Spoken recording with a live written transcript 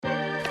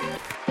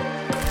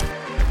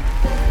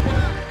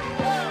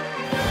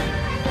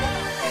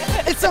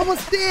It's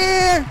almost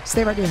there.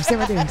 Stay right there. Stay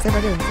right there. Stay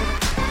right there.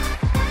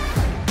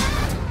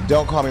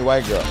 Don't call me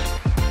white girl.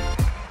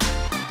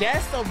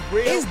 That's some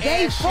real It's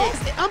Dave ass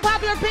Fox. shit.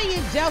 Unpopular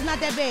opinion. Jail's not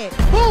that bad.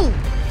 Boom.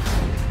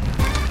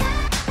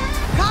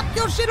 Pop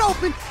your shit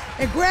open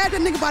and grab that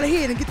nigga by the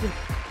head and get the.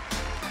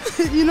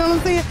 You know what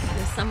I'm saying?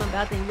 There's something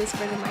about them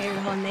whispering in my ear,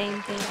 the whole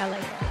name thing. I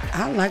like that.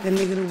 I like a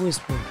nigga to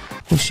whisper.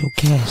 What's your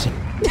cash?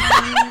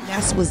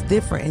 That's what's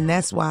different, and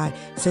that's why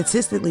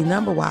statistically,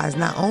 number-wise,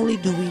 not only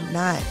do we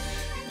not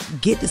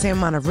get the same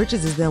amount of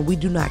riches as them, we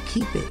do not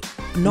keep it.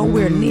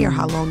 Nowhere near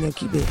how long they'll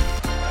keep it.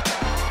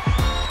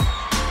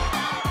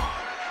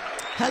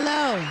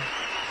 Hello.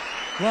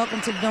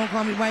 Welcome to the Don't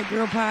Call Me White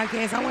Girl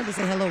podcast. I wanted to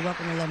say hello,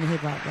 welcome to Love and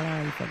Hip Hop, but I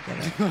already fucked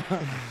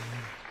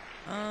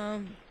that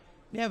up.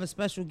 We have a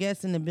special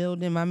guest in the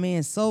building, my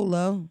man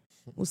Solo.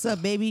 What's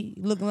up, baby?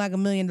 You looking like $1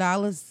 million.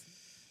 Where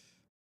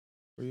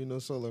you know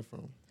Solo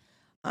from?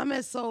 I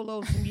met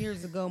Solo some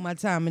years ago, my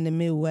time in the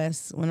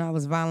Midwest, when I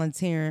was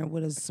volunteering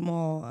with a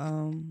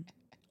small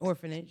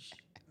orphanage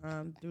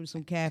through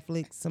some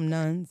Catholics, some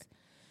nuns.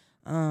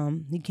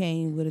 He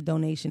came with a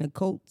donation of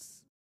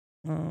coats.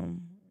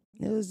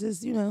 It was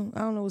just, I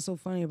don't know what's so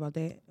funny about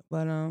that.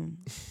 But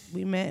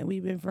we met,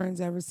 we've been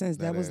friends ever since.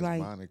 That was like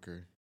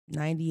moniker.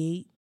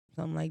 98,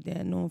 something like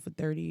that. Known for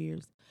 30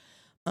 years.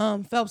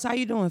 Phelps, how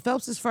you doing?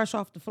 Phelps is fresh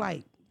off the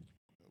flight.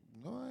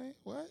 No, I ain't.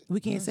 What? We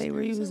can't say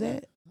where he was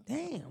at?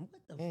 Damn, what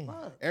the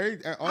fuck?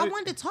 I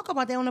wanted to talk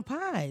about that on the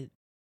pod.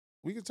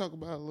 We can talk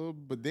about it a little,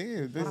 but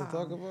then Wow.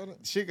 talk about it.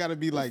 Shit got to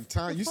be like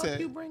time. You said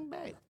you bring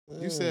back?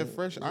 you said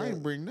fresh. I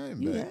ain't bring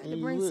nothing You back. had to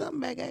bring something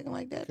back acting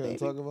like that, Can baby. I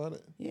talk about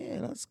it? Yeah,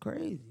 that's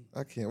crazy.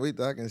 I can't wait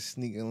till I can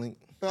sneak a link.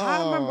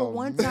 I remember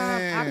one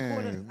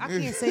time I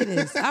can't say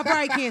this. I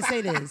probably can't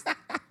say this.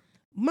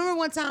 Remember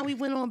one time we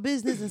went on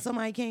business and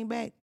somebody came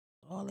back?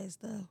 All that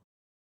stuff.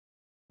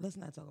 Let's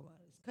not talk about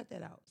it. Cut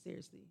that out.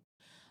 Seriously.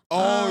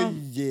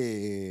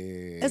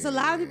 Yeah. There's a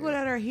lot of people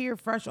that are here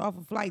fresh off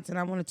of flights, and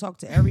I want to talk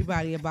to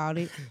everybody about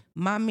it.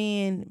 My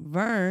man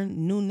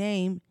Vern, new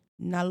name,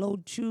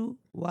 Nalochu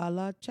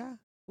Walacha.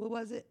 What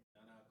was it?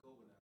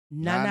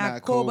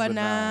 Nana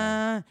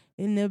Kobana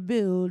in the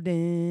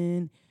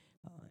building.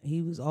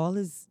 He was all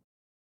his.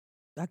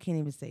 I can't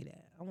even say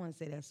that. I want to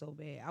say that so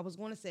bad. I was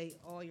going to say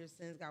all your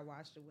sins got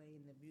washed away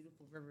in the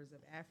beautiful rivers of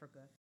Africa,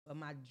 but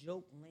my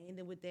joke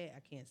landed with that. I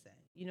can't say.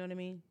 You know what I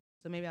mean?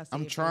 So maybe I'll say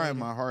I'm it for trying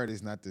later. my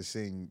hardest not to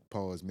sing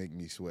Pause Make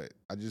Me Sweat.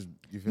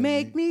 You feel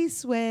Make me? me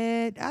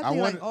sweat. I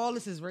think want- like all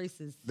this is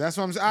racist. That's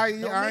what I'm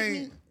saying. Don't I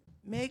ain't.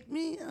 Make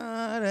me. It ain't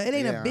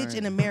Yeah, a bitch I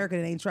in ain't. America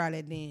that ain't try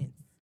that dance.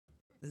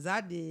 Cause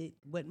I did,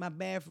 wet my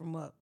bathroom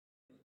up.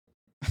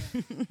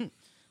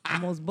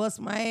 Almost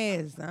bust my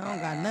ass. I don't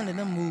got none of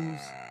them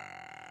moves.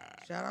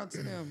 Shout out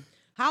to them.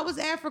 How was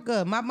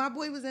Africa? My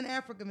boy was in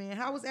Africa, man.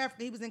 How was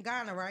Africa? He was in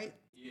Ghana, right?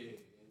 Yeah, in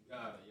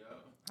Ghana, yo.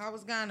 How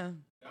was Ghana?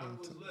 Ghana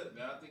was lit,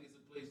 man. I think it's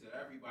a place that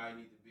everybody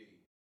need to be.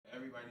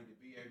 Everybody need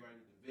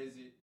to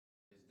visit.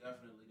 It's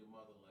definitely the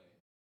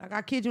motherland. Like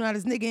I kid you not,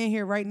 this nigga in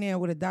here right now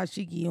with a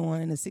dashiki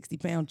on and a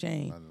 60-pound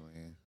chain.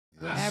 Motherland.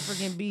 With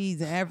African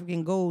beads and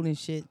African gold and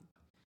shit.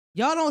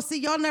 Y'all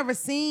never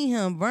seen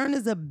him. Vern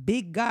is a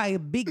big guy, a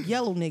big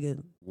yellow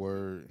nigga.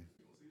 Word.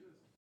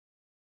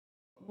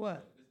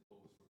 What?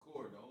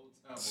 Record the whole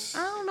time.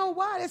 I don't know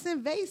why. That's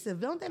invasive.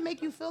 Don't that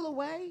make you feel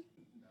away?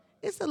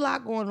 It's a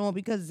lot going on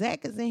because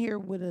Zach is in here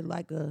with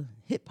a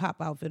hip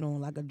hop outfit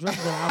on, like a drug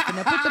dealer outfit.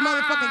 Now put the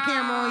motherfucking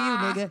camera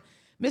on you, nigga.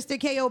 Mr.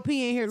 KOP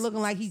in here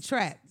looking like he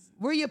trapped.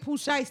 Where your Pooh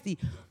Shiesty?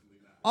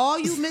 All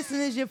you missing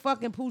is your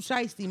fucking Pooh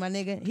Shiesty, my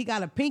nigga. He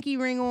got a pinky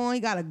ring on. He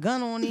got a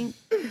gun on him.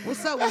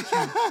 What's up with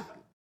you?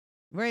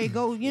 Ready to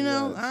go, I'm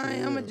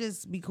going to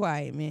just be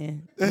quiet,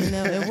 man.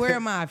 And where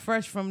am I?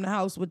 Fresh from the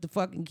house with the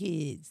fucking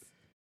kids.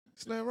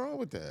 There's nothing wrong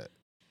with that.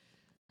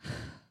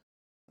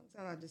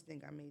 Sometimes I just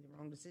think I made the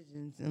wrong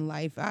decisions in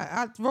life.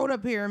 I wrote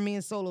up here and me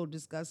and Solo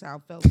discussed how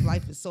Phelps'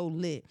 life is so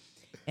lit.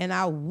 And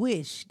I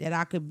wish that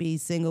I could be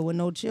single with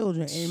no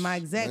children. And my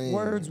exact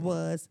words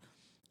was,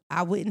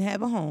 I wouldn't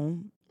have a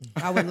home.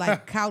 I would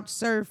like couch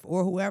surf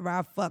or whoever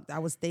I fucked, I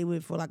would stay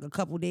with for like a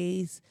couple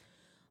days.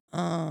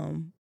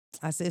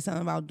 I said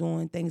something about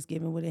doing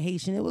Thanksgiving with a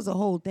Haitian. It was a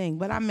whole thing,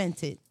 but I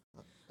meant it.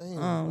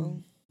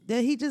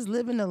 That he just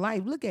living the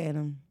life. Look at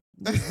him.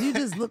 You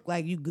just look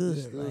like you good.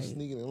 Still like,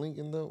 sneaking the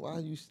Lincoln though? Why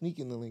are you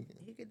sneaking the Lincoln?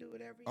 he could do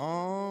whatever he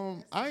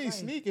wants. I ain't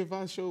sneak if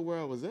I showed where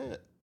I was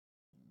at.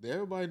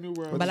 Everybody knew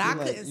where I was. But I at.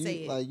 couldn't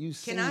say it.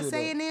 Can I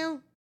say it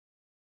now?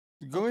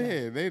 Go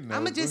ahead. They know.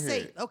 I'ma just Go say,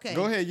 ahead. okay.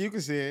 Go ahead. You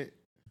can say it.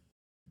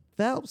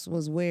 Phelps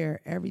was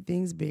where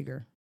everything's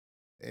bigger.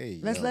 Hey,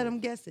 Let's let him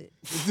guess it.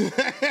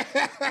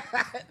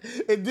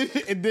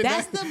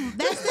 That's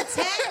the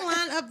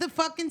tagline of the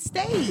fucking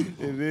state.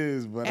 It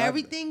is, but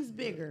Everything's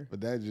bigger. But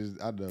that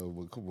just I know.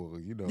 But come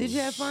on, Did you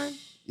have fun?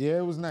 Yeah,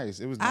 it was nice.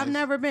 It was. I've nice.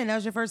 never been. That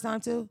was your first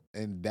time too?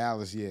 In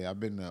Dallas. Yeah, I've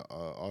been to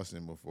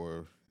Austin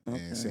before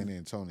and San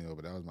Antonio,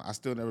 but that was I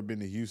still never been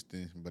to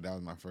Houston, but that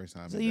was my first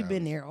time. So in you've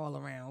been Dallas. there all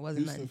around.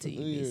 Wasn't nothing to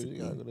you,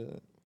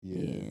 basically.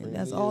 Yeah,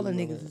 That's all the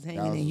niggas is hanging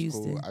Dallas in was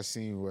Houston. cool. I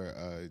seen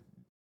where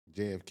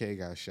JFK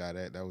got shot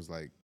at. That was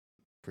like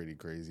pretty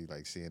crazy.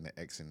 Like seeing the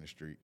X in the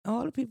street.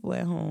 All the people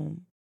at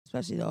home,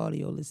 especially the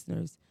audio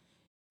listeners,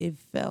 if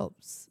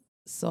Phelps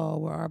saw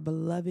where our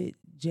beloved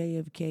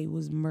JFK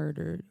was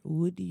murdered,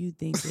 what do you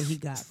think that he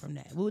got from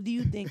that? What do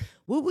you think?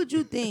 What would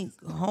you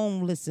think,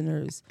 home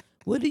listeners?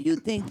 What do you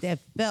think that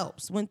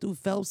Phelps went through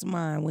Phelps'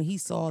 mind when he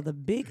saw the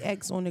big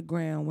X on the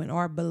ground when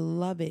our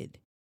beloved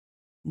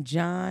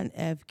John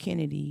F.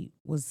 Kennedy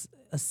was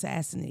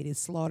assassinated,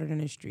 slaughtered in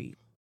the street?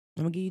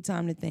 I'm gonna give you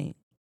time to think.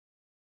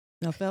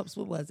 Now, Phelps,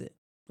 what was it?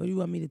 What do you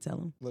want me to tell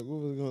him? Like, what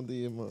was going through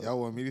your mind? Y'all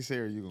want me to say it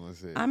or you gonna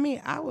say it? I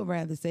mean, I would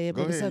rather say it,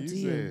 Go but ahead, it's up to say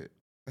you.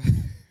 it.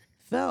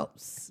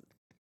 Phelps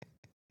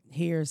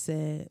here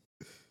said,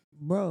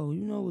 bro,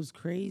 you know what's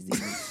crazy?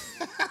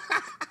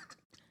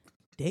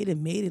 They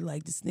done made it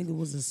like this nigga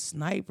was a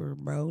sniper,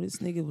 bro. This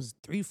nigga was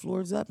 3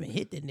 floors up and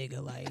hit the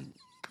nigga like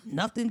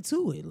nothing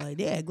to it. Like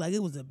they act like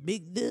it was a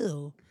big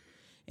deal.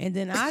 And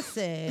then I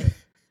said,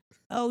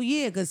 oh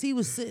yeah, because he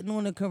was sitting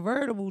on a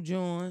convertible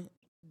joint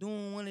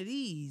doing one of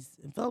these.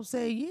 And Phelps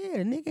said, yeah,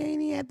 the nigga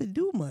ain't even have to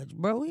do much,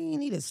 bro. He ain't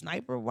need a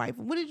sniper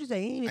rifle. What did you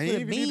say? He ain't even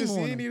put a beam on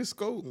He him. need a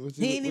scope.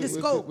 He ain't need a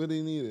scope. What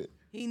he needed?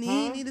 He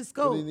ain't need a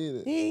scope. What he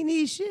needed? He ain't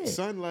need shit.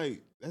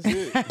 Sunlight. That's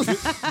it.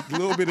 A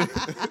little bit of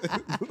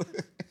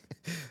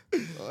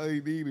all he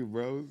needed,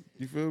 bro.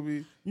 You feel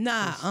me?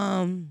 Nah,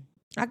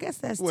 I guess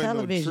that's Wasn't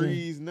television. no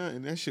trees,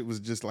 nothing. That shit was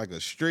just like a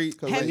straight.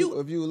 Cause Have like, you-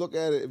 if you look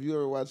at it, if you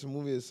ever watch a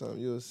movie or something,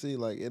 you'll see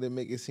like it'll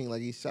make it seem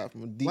like he shot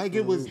from a deep. Like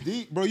it was roof.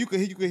 deep, bro. You could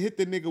hit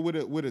the nigga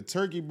with a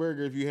turkey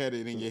burger if you had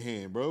it in your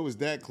hand, bro. It was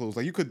that close.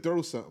 Like you could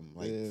throw something,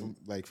 like Yeah.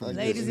 from Like,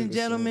 Ladies and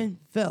gentlemen,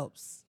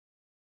 Phelps.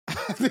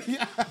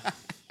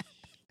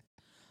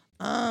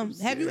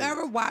 Have you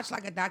ever watched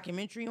like a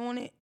documentary on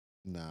it?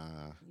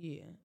 Nah,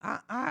 Yeah,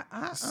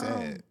 I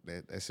sad.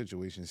 That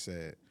situation's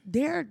sad.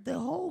 The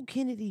whole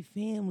Kennedy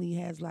family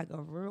has like a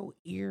real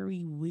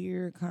eerie,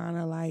 weird kind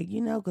of like,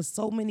 because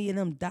so many of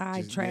them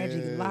died Just-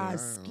 tragic yeah,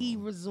 lives, I don't ski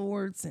know.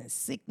 resorts and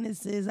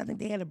sicknesses. I think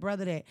they had a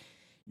brother that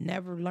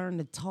never learned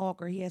to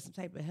talk or he had some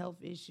type of health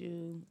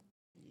issue.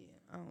 Yeah,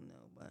 I don't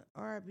know, but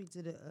R.I.P.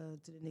 to the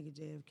nigga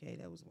JFK.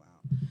 That was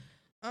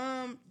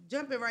wild.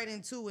 Jumping right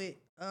into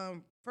it.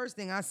 First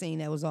thing I seen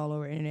that was all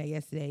over the internet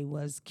yesterday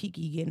was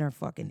Kiki getting her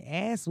fucking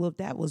ass whooped.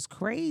 That was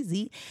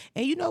crazy.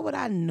 And you know what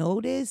I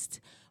noticed?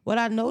 What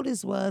I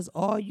noticed was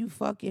all you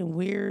fucking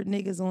weird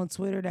niggas on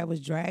Twitter that was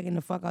dragging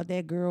the fuck out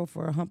that girl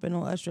for humping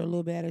on Usher a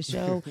little bit at a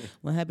show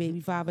when her baby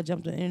father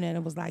jumped on the internet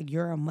and was like,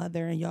 you're a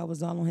mother, and y'all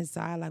was all on his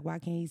side. Like, why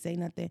can't he say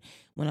nothing?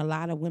 When a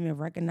lot of women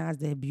recognize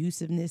the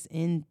abusiveness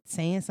in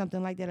saying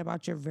something like that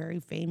about your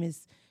very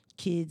famous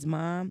kid's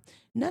mom.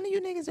 None of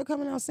you niggas are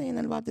coming out saying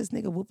nothing about this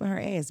nigga whooping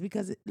her ass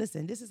because,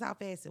 listen, this is how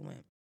fast it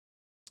went.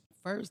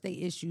 First, they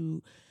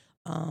issued,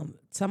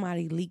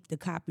 somebody leaked a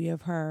copy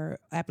of her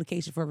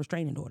application for a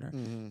restraining order.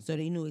 Mm-hmm. So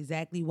they knew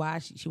exactly why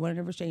she wanted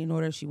a restraining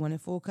order. She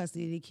wanted full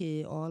custody of the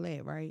kid, all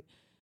that, right?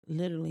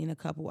 Literally in a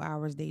couple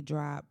hours, they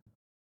dropped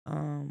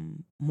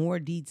more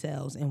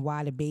details and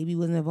why the baby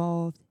was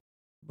involved.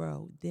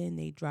 Bro, then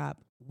they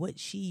dropped what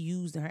she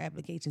used in her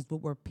applications, but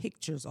were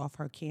pictures off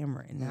her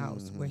camera in the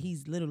house where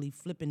he's literally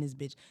flipping this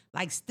bitch,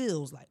 like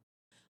stills, like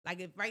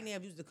if right now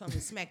if you was to come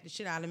and smack the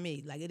shit out of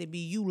me, like it'd be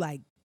you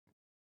like,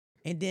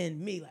 and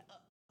then me like,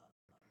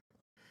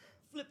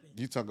 flipping.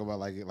 You talk about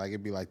like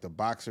it'd be like the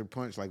boxer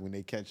punch, like when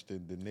they catch the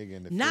nigga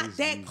in the Not face.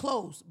 that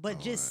close, but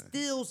just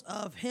stills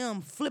of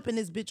him flipping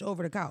this bitch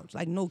over the couch,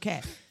 like no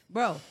cat.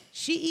 Bro,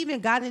 she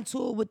even got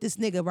into it with this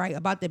nigga, right,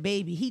 about the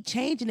baby. He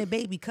changing the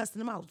baby, cussing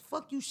him out.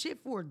 Fuck you shit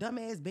for a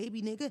dumbass baby,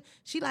 nigga.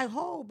 She like,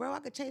 oh, bro, I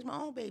could change my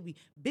own baby.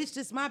 Bitch,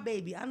 this my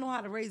baby. I know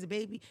how to raise a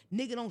baby.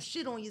 Nigga, don't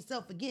shit on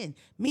yourself again.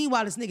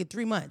 Meanwhile, this nigga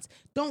 3 months.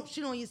 Don't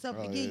shit on yourself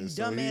again, yeah, you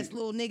so dumbass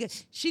little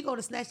nigga. She go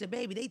to snatch the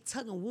baby. They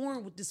tugging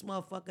Warren with this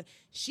motherfucker.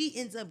 She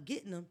ends up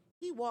getting him.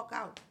 He walk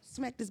out,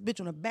 smack this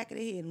bitch on the back of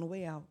the head on the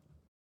way out.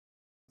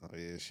 Oh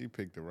yeah, she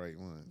picked the right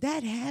one.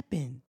 That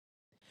happened.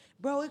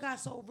 Bro, it got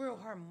so real.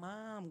 Her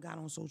mom got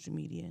on social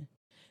media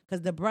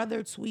because the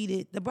brother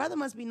tweeted. The brother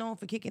must be known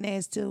for kicking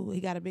ass too. He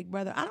got a big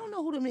brother. I don't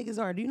know who them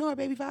niggas are. Do you know who her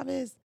baby father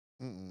is?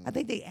 I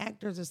think they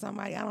actors or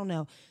somebody. I don't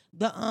know.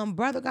 The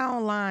brother got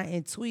online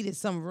and tweeted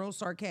some real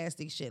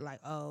sarcastic shit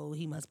like, oh,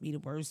 he must be the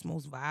worst,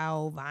 most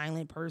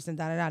violent person,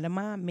 da-da-da. The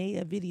mom made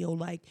a video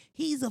like,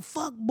 he's a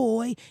fuck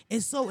boy.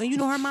 And you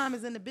know her mom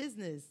is in the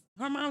business.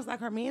 Her mom's like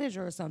her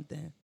manager or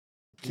something.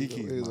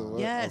 Kiki's He's a mom. what?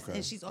 Yes, Okay,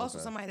 and she's also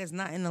okay. somebody that's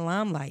not in the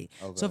limelight.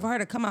 So Okay. for her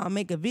to come out and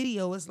make a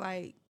video, it's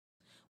like,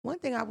 one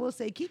thing I will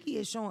say, Kiki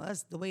is showing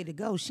us the way to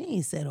go. She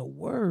ain't said a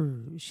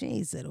word. She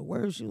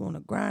was on the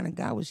grind and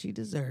got what she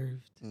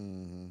deserved.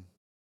 Mm-hmm.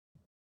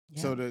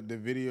 Yeah. So the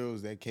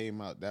videos that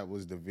came out, that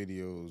was the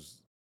videos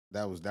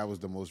That was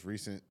the most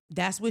recent.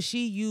 That's what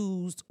she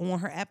used on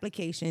her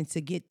application to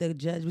get the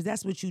judge. But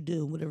that's what you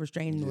do with a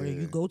restraining order.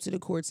 You go to the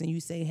courts and you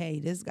say, hey,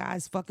 this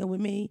guy's fucking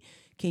with me.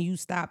 Can you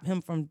stop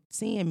him from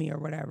seeing me or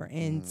whatever?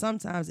 And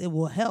sometimes it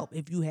will help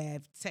if you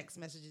have text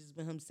messages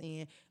with him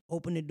saying,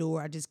 open the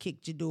door. I just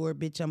kicked your door.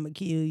 Bitch, I'm going to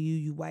kill you.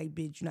 You white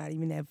bitch. You're not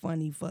even that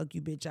funny. Fuck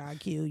you, bitch. I'll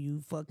kill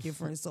you. Fuck your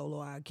friend Solo.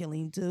 I'll kill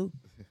him too.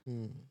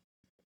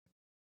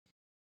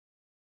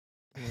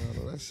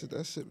 No,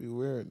 that shit be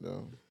weird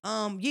though.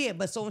 Yeah,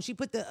 but so when she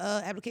put the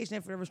application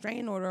in for the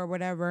restraining order or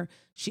whatever,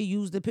 she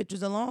used the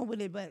pictures along with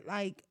it. But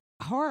like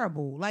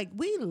horrible, like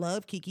we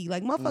love Kiki.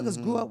 Like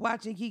motherfuckers grew up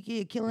watching Kiki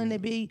and Killing the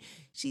Bee.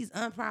 She's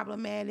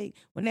unproblematic.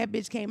 When that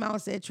bitch came out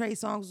and said Trey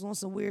Songz was on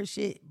some weird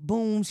shit,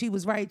 boom, she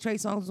was right. Trey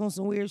Songz was on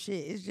some weird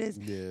shit. It's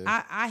just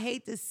I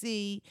hate to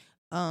see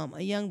a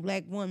young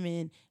black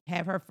woman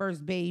have her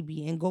first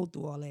baby and go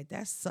through all that.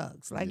 That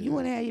sucks. Like you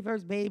want to have your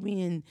first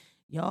baby and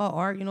y'all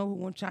arguing over who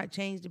want to try to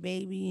change the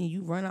baby, and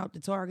you run out to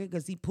Target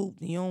because he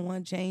pooped and you don't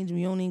want to change him.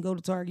 You don't even go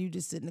to Target. You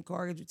just sit in the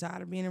car because you're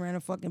tired of being around a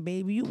fucking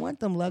baby. You want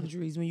them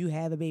luxuries when you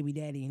have a baby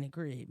daddy in the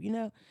crib, you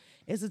know?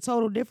 It's a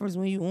total difference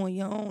when you on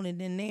your own, and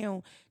then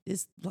now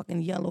this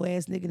fucking yellow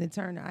ass nigga that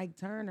turned to Ike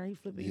Turner, he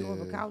flipping you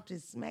over couch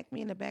and smack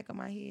me in the back of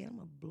my head. I'm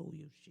going to blow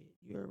your shit.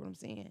 You heard what I'm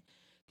saying?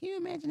 Can you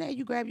imagine that?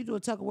 You do a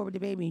Tupperware with the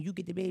baby and you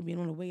get the baby,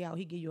 and on the way out,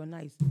 he give you a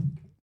nice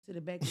to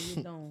the back of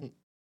your dome.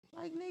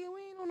 Like, nigga,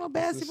 we ain't on no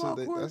basketball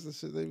court. That's the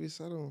shit they be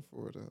settling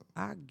for, though.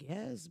 I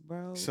guess,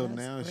 bro. So that's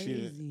now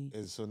crazy.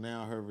 so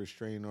now her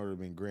restraining order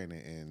been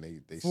granted, and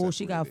they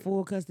she got separated.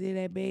 full custody of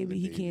that baby.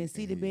 He can't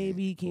see the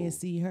baby. He can't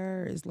see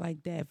her. It's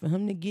like that. For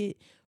him to get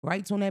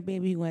rights on that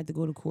baby, he gonna have to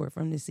go to court for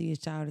him to see his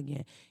child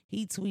again.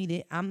 He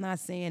tweeted, "I'm not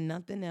saying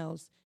nothing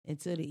else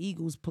until the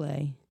Eagles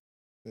play.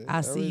 I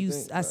see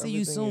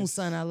you soon,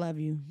 son. I love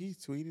you." He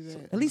tweeted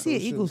that. At least he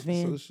an Eagles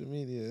fan. Social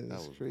media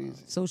is crazy.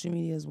 Wild. Social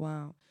media is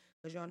wild.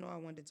 Because y'all know I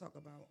wanted to talk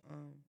about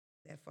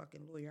that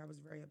fucking lawyer. I was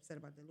very upset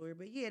about the lawyer.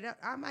 But yeah,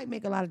 I might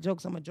make a lot of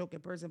jokes. I'm a joking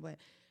person. But,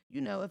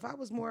 you know, if I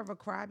was more of a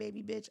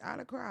crybaby bitch, I'd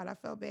have cried. I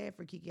felt bad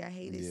for Kiki. I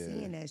hated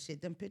seeing that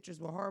shit. Them pictures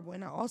were horrible.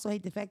 And I also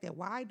hate the fact that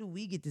why do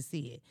we get to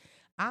see it?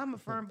 I'm a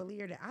firm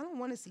believer that I don't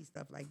want to see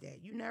stuff like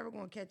that. You never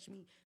going to catch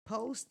me.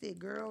 Post it,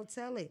 girl.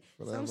 Tell it.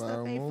 Some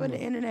stuff ain't for the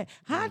internet.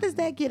 How does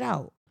that get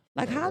out?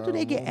 Like, how do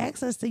they get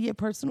access to your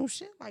personal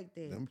shit like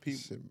that? Them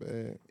people, shit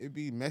bad. It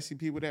be messy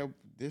people that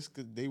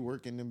cause they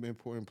work in them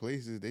important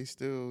places. They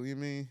still, you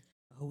mean?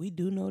 Oh, we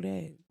do know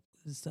that.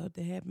 The stuff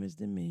that happens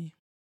to me.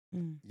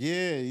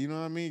 Yeah, you know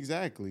what I mean?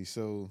 Exactly.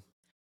 So.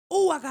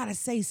 Oh, I got to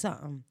say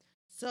something.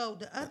 So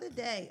the other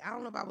day, I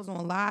don't know if I was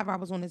on live or I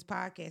was on this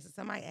podcast, and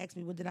somebody asked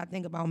me what did I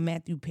think about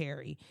Matthew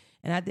Perry.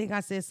 And I think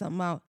I said something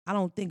about, I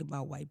don't think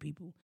about white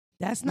people.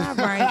 That's not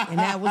right, and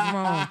that was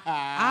wrong.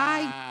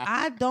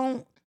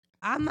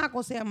 I'm not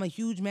going to say I'm a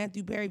huge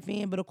Matthew Perry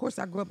fan, but of course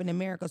I grew up in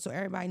America, so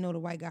everybody know the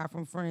white guy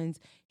from Friends.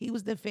 He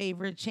was the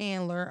favorite,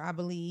 Chandler, I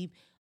believe.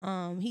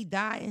 He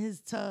died in his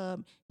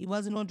tub. He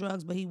wasn't on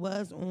drugs, but he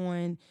was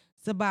on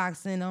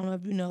Suboxone. I don't know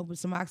if you know, but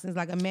Suboxone is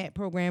like a MAT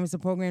program. It's a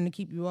program to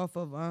keep you off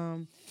of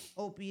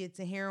opiates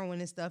and heroin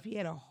and stuff. He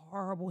had a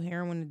horrible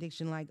heroin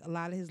addiction. Like a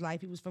lot of his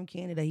life, he was from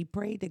Canada. He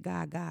prayed to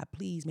God,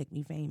 please make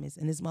me famous.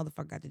 And this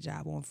motherfucker got the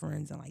job on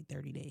Friends in like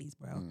 30 days,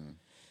 bro.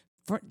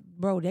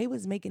 Bro, they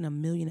was making $1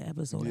 million an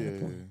episode at a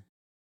point.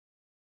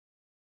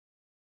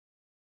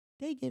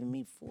 They giving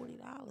me $40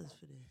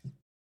 for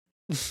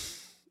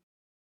this.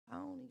 I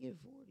only get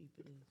 40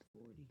 for this.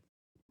 40.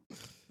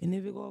 And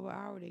if it go over an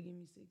hour, they give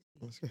me 60.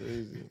 That's crazy.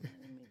 I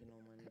ain't making no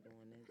money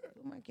doing this.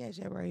 Put my cash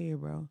app right here,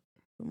 bro.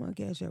 Put my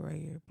cash app right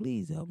here.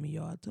 Please help me,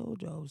 y'all. I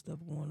told y'all stuff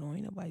going on.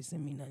 Ain't nobody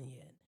sent me nothing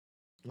yet.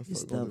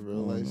 This stuff real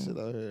life shit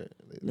out here.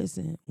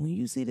 Listen, when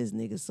you see this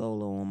nigga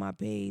Solo on my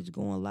page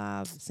going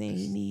live saying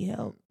he need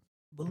help,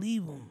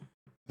 believe him.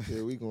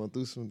 Yeah, we going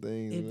through some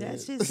things. If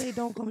that shit say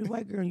don't call me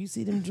white girl and you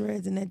see them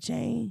dreads and that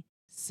chain,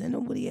 send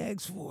him what he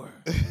asked for.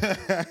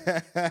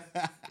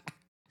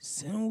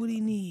 Send him what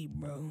he need,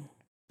 bro.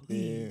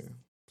 Please. Yeah,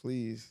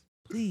 please.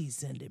 Please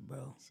send it,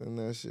 bro. Send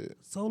that shit.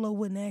 Solo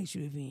wouldn't ask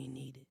you if he ain't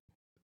need it.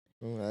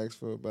 Don't ask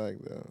for it back,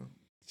 though.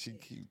 She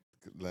keep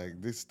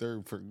like this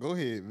third per. Go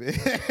ahead, man.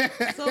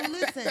 So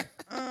listen,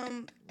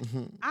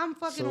 I'm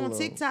fucking on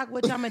TikTok,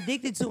 which I'm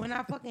addicted to, and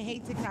I fucking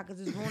hate TikTok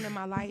because it's ruining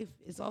my life.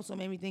 It's also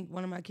made me think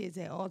one of my kids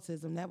had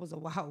autism. That was a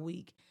wild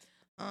week.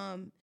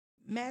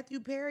 Matthew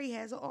Perry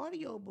has an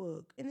audio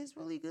book, and it's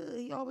really good.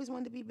 He always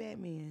wanted to be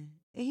Batman.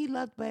 And he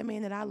loved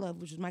Batman that I love,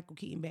 which was Michael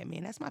Keaton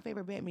Batman. That's my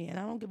favorite Batman, and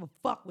I don't give a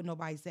fuck what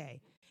nobody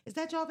say. Is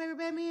that your favorite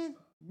Batman?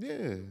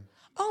 Yeah.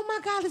 Oh, my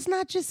God, it's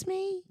not just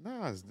me.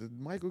 Nah, it's the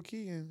Michael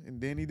Keaton and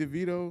Danny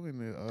DeVito and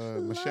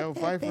the, Michelle that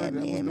Pfeiffer.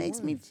 Batman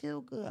makes me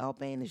feel good. Out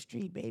Bay in the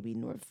street, baby,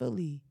 North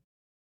Philly.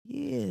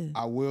 Yeah.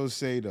 I will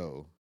say,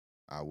 though,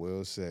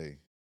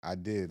 I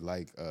did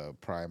like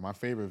probably my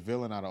favorite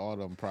villain out of all of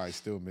them probably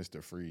still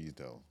Mr. Freeze,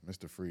 though.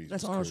 Mr. Freeze.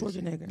 That's was Arnold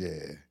crazy. Schwarzenegger.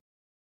 Yeah.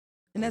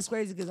 And that's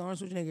crazy because Arnold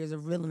Schwarzenegger is a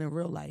villain in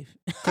real life.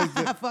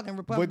 Fucking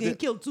Republican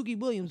killed Tukey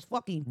Williams.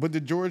 Fuck him. But the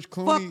George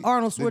Clooney, Fuck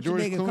Arnold the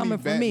George Schwarzenegger Clooney coming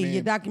for me. Batman-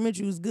 Your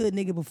documentary was good,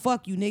 nigga, but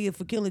fuck you, nigga,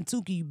 for killing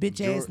Tukey, you bitch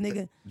ass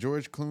nigga.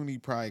 George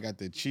Clooney probably got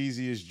the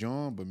cheesiest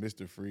John, but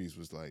Mr. Freeze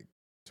was like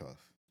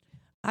tough.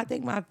 I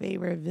think my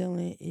favorite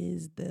villain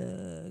is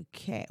the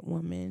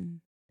Catwoman.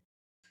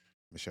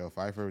 Michelle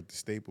Pfeiffer with the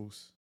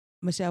staples.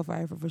 Michelle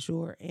Pfeiffer for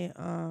sure.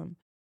 And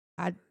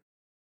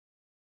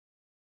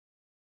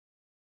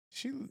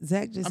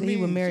Zach just said he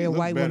would marry a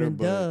white woman.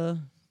 Duh.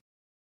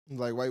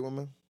 Like white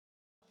woman?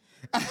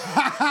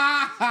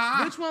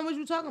 Which one was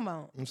you talking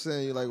about? I'm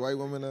saying you like white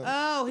women now?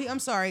 Oh, I'm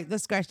sorry.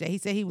 Let's scratch that. He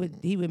said he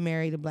would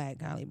marry the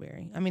black Halle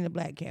Berry. I mean the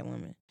black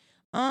Catwoman.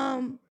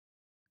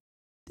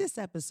 This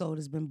episode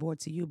has been brought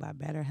to you by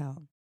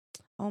BetterHelp.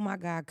 Oh my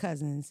God,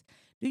 cousins.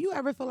 Do you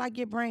ever feel like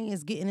your brain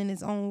is getting in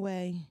its own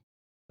way?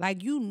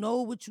 Like you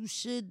know what you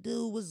should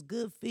do, what's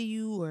good for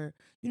you, or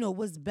you know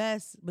what's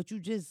best, but you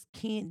just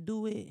can't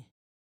do it?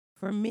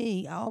 For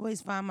me, I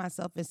always find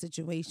myself in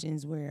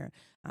situations where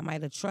I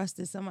might have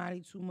trusted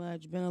somebody too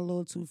much, been a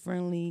little too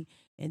friendly,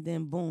 and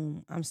then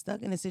boom, I'm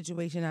stuck in a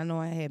situation I know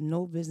I have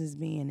no business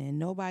being in.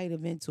 Nobody to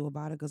vent to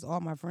about it because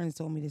all my friends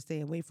told me to stay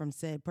away from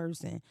said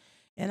person.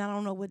 And I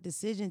don't know what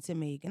decision to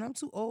make. And I'm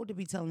too old to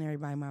be telling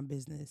everybody my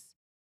business.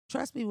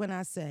 Trust me when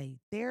I say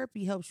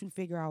therapy helps you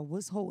figure out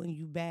what's holding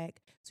you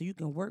back so you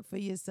can work for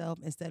yourself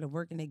instead of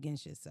working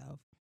against yourself.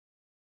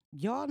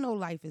 Y'all know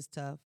life is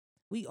tough.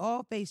 We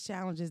all face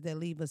challenges that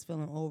leave us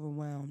feeling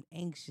overwhelmed,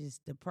 anxious,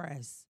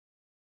 depressed.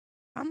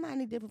 I'm not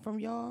any different from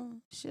y'all.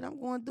 Shit, I'm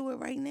going through it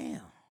right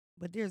now.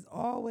 But there's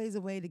always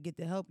a way to get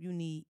the help you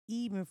need,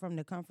 even from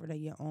the comfort of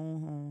your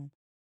own home.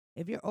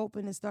 If you're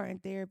open to starting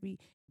therapy,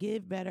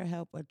 give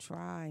BetterHelp a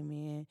try,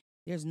 man.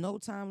 There's no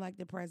time like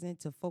the present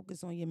to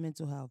focus on your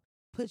mental health.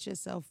 Put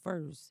yourself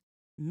first.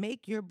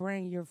 Make your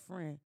brain your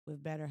friend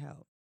with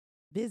BetterHelp.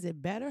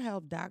 Visit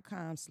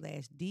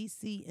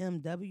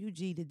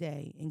BetterHelp.com/DCMWG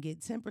today and get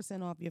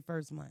 10% off your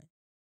first month.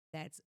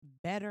 That's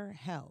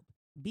BetterHelp,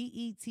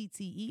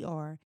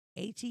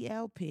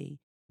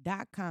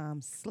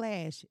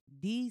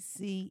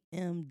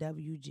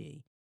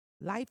 BetterHelp.com/DCMWG.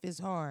 Life is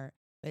hard,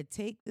 but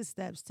take the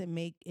steps to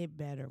make it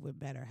better with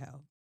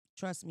BetterHelp.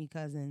 Trust me,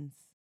 cousins.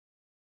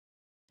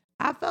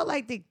 I felt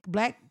like the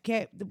black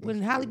cat,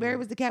 when Halle Berry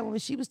was the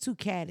Catwoman, she was too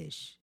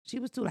cattish. She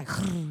was too like,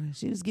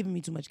 she was giving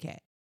me too much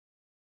cat.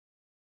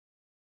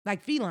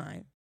 Like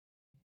feline.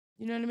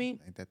 You know what I mean?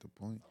 Ain't that the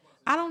point?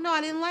 I don't know. I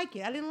didn't like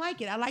it.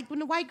 I liked when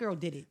the white girl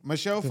did it.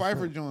 Michelle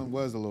Pfeiffer joint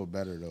was a little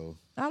better though.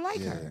 I like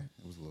Yeah, her.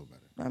 it was a little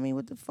better. I mean,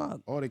 what the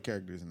fuck? All the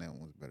characters in that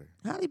one was better.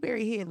 Halle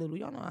Berry head little.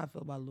 Y'all know how I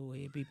feel about little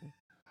head people.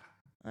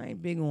 I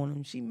ain't big on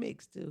them. She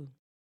mixed too.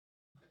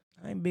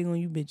 I ain't big on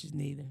you bitches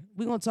neither.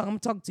 I'm gonna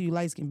talk to you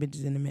light skinned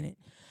bitches in a minute.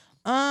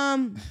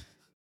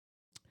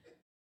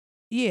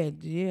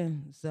 Yeah.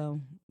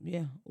 So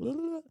yeah.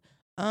 What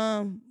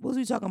was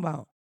we talking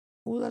about?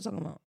 What was I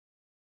talking about?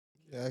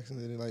 You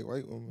asking that they like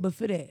white women. But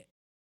for that.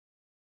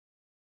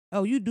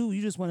 Oh, you do.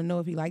 You just want to know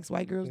if he likes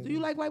white girls. Do you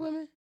like white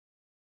women?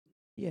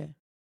 Yeah.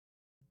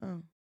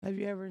 Oh. Have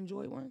you ever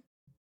enjoyed one?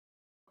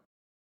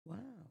 Wow.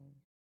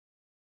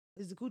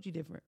 Is the coochie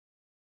different?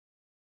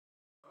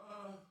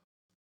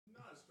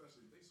 Not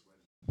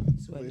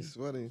especially. They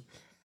sweaty.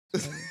 They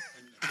sweaty.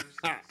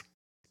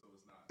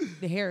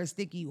 The hair is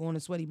sticky on a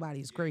sweaty body.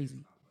 It's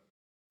crazy.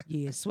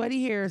 Yeah,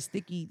 sweaty hair is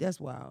sticky. That's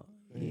wild.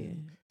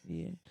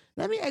 Yeah.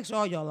 Let me ask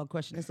all y'all a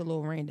question. It's a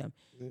little random.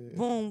 Yeah.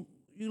 Boom.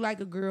 You like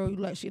a girl. You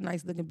like she a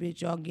nice looking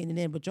bitch. Y'all getting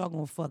it in, but y'all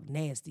gonna fuck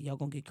nasty. Y'all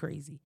gonna get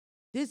crazy.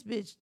 This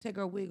bitch take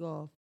her wig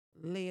off,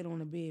 lay it on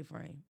the bed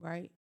frame,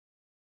 right?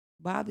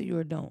 Bother you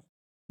or don't.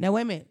 Now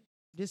wait a minute.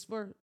 Just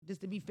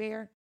to be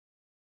fair,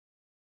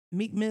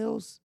 Meek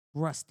Mill's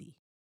rusty,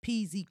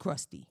 peasy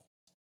crusty,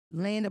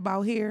 laying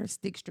about here,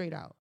 stick straight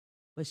out.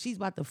 But she's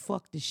about to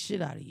fuck the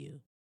shit out of you,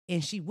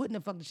 and she wouldn't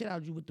have fucked the shit out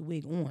of you with the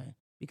wig on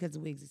because the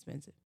wig's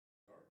expensive.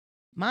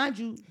 Mind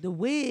you, the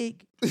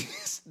wig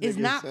is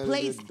not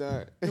placed.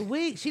 The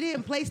wig, she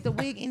didn't place the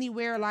wig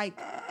anywhere like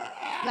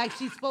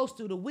she's supposed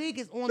to. The wig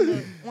is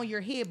on your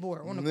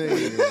headboard on the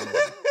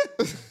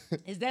corner.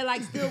 Is that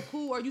like still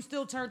cool? Are you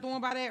still turned on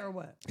by that or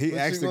what? He What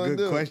asked you a gonna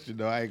good do? question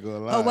though. I ain't gonna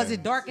lie. Oh, was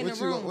it dark in What the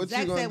you room? gonna- what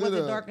Zach you said, gonna was do it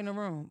though? dark in the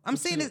room? I'm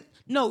saying this.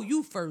 No,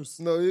 you first.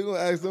 No, you gonna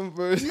ask them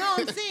first. No,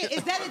 I'm saying,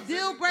 is that a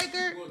deal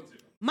breaker?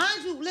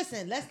 Mind you,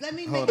 listen, let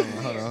me make it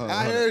clear.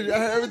 I heard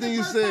everything you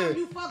This is the first said. time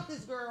you fuck this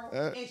girl,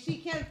 and she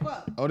can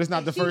fuck. Oh, this not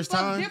And the she first fuck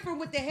time? different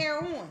with the hair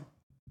on.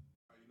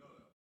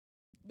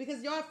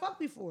 Because y'all fucked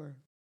before.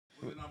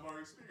 Well, then I've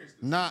already experienced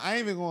this. Nah, I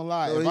ain't even gonna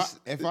lie. No,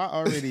 If I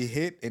already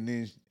hit and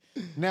then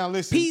now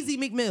listen. Peasy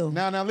McMill.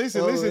 Now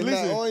listen, Oh, listen.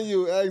 it's not on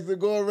you. Ask to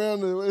go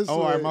around the.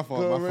 Oh, all right, my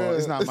fault.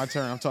 It's not my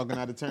turn. I'm talking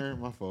out of turn.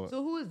 My fault.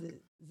 So who is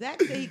it?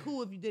 Zach said he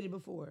cool if you did it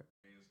before.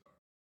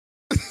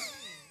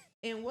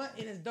 And what?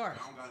 And it's dark.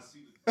 I don't gotta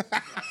see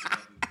the.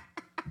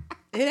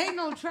 It ain't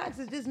no tracks.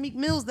 It's just Meek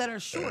Mills that are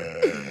short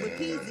with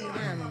Peasy around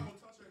I'm not them. gonna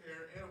touch her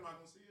hair, and I'm not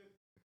gonna see it.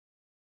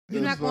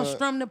 You're not gonna That's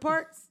strum the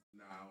parts?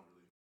 Nah, I don't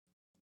really.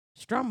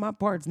 Strum my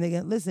parts,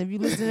 nigga. Listen, if you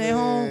listen at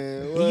home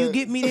and you what?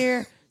 get me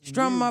there,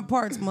 strum my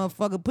parts,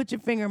 motherfucker. Put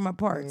your finger in my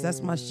parts.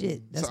 That's my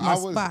shit. That's So my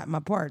spot, my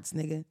parts,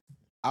 nigga.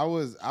 I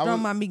was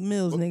Strum my Meek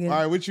Mills, nigga. All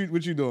right, what you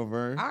doing,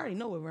 Vern? I already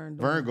know what Vern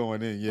doing. Vern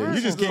going in, yeah. Vern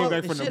You just gonna came fuck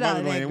back the from the shit out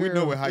of that motherland. We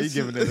girl. know how you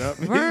giving it up.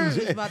 Vern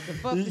is about to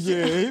fuck the shit.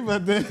 Yeah, he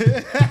about to.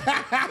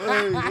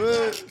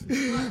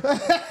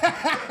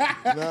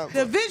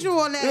 The visual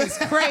on that is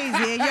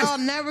crazy, and y'all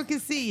never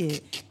can see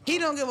it. He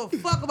don't give a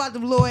fuck about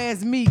them little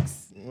ass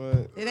Meeks.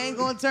 What? It ain't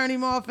gonna turn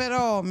him off at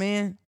all,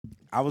 man.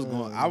 I was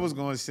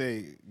going to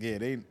say, yeah,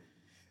 they.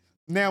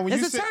 Now when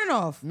It's you a say, turn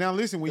off. Now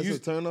listen, when It's you a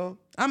turn off?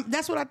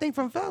 That's what I think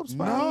from Phelps.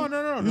 no,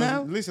 probably.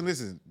 no.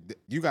 Listen.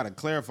 You got to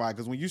clarify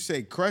because when you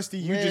say crusty,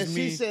 you Man, just she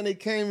mean. said they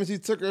came and she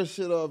took her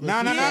shit off. No.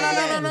 and she-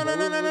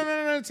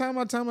 Time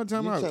out. You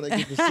trying to get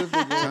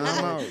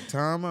specific?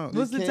 Time out.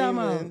 What's the came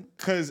timeout? in-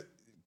 Because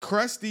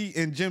Krusty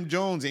and Jim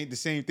Jones ain't the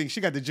same thing. She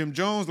got the Jim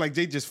Jones like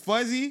they just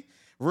fuzzy,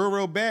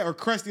 real bad, or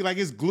Krusty like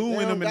it's glue They in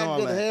don't them and got all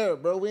good that. hair,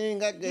 bro. We ain't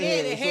got good hair.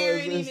 Yeah, the so hair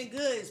it's ain't just- even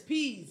good. It's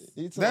peas.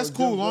 You talking That's about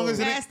cool, Jim long as Jones.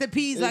 it- Pass the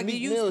peas It's like you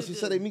Meek used Mills. to She do.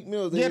 said they Meek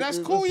Mills. Yeah, that's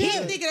cool, He's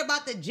yeah. thinking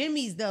about the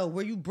Jimmys though,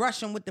 where you brush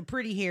them with the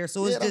pretty hair,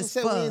 so Yeah, it's that's just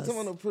what I'm saying. We fuzz. ain't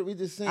talking about no pretty. We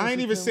just saying. I ain't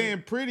she even came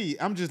saying pretty.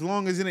 I'm just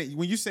long as it ain't.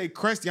 When you say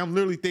crusty, I'm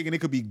literally thinking it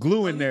could be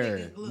glue in you there.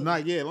 thinking glue.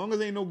 Not yeah. Long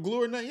as ain't no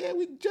glue or nothing. Yeah,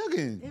 we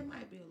jugging. It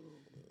might be a little.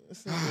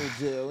 This ain't no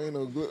jail. Ain't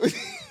no glue.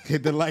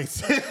 Hit the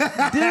lights.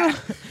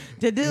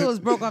 The deal was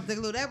broke off the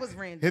glue. That was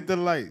random. Hit the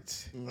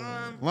lights.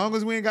 Long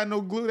as we ain't got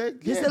no glue,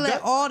 that Just yeah, to let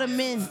that- all the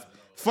men.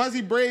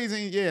 fuzzy braids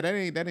ain't. Yeah, that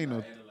ain't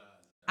no.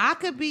 I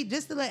could be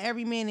just to let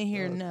every man in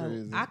here know.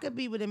 crazy. I could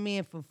be with a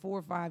man for 4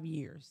 or 5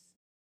 years,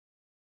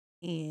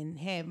 and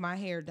have my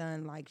hair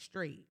done like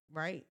straight,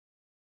 right?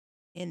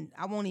 And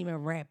I won't even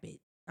wrap it.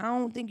 I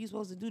don't think you're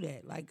supposed to do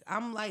that. Like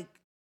I'm like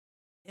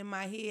in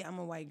my head, I'm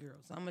a white girl,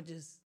 so I'm gonna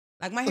just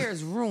like my hair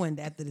is ruined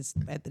after this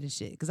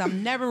shit because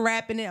I'm never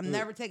wrapping it. I'm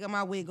never taking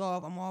my wig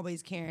off. I'm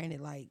always carrying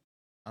it like.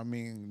 I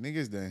mean,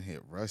 niggas done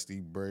hit rusty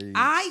braids.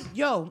 I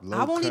low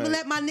won't even cut,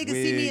 let my niggas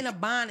see me wig. in a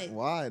bonnet.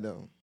 Why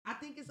though? I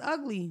think it's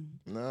ugly.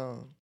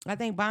 No. I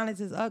think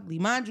bonnets is ugly.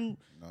 Mind you,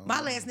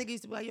 my last nigga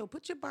used to be like, yo,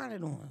 put your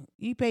bonnet on.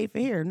 You paid for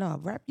hair. No,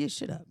 wrap your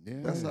shit up. Yeah.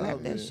 That's Wrap that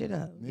obvious. shit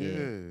up. Yeah.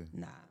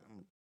 Nah,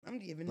 I'm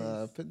giving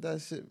Nah, this. put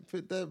that shit.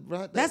 Put that.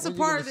 Wrap that That's a when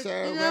you in part the of it,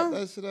 shower, you know?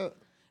 Wrap that shit up.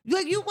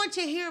 Like, you want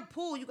your hair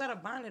pulled, you got a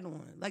bonnet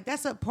on. Like,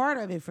 that's a part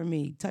of it for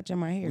me, touching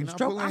my hair. We're not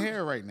Stroke- pulling I'm-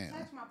 hair right now.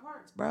 Touch my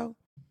parts, bro.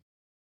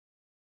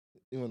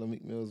 You want to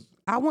Meek Mills?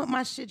 I want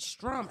my shit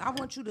strummed. I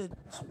want you to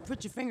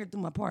put your finger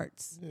through my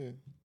parts. Yeah.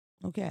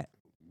 Okay.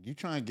 You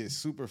trying to get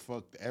super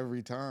fucked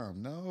every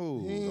time?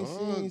 No, She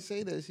dog. ain't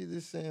say that. She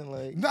just saying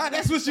like. Nah,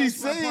 that's what she's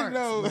Touch my saying parts,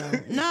 though.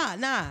 bro.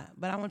 Nah.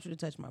 But I want you to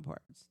touch my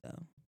parts,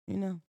 though. You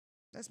know?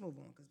 Let's move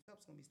on, because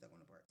Phelps going to be stuck on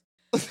the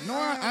parts. No,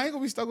 I ain't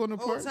gonna be stuck on the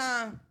Whole parts.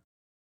 time.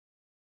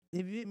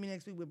 If you hit me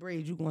next week with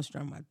braids, you gonna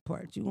strum my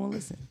parts. You gonna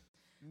listen.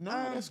 No,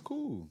 that's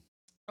cool.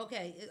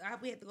 Okay,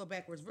 we have to go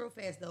backwards real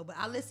fast though. But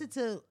I listened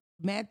to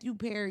Matthew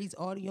Perry's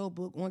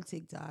audiobook on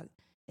TikTok,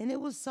 and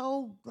it was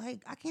so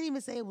like I can't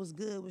even say it was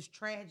good. It was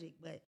tragic,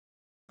 but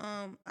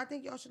I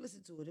think y'all should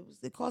listen to it.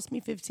 It cost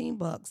me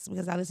 $15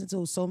 because I listened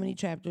to so many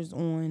chapters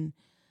on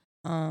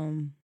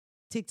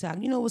TikTok.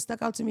 You know what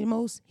stuck out to me the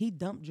most? He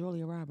dumped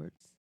Julia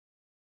Roberts.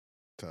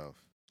 Tough.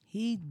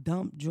 He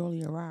dumped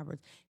Julia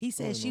Roberts. He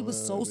said she was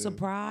so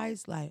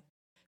surprised, like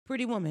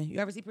Pretty Woman. You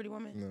ever see Pretty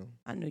Woman? No.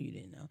 I know you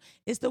didn't know.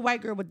 It's the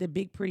white girl with the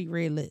big, pretty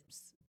red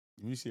lips.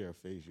 When you see her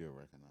face, you'll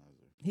recognize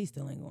her. He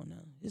still ain't gonna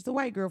know. It's the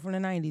white girl from the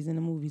 90s in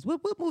the movies. What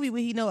movie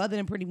would he know other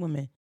than Pretty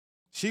Woman?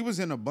 She was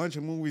in a bunch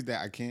of movies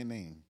that I can't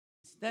name.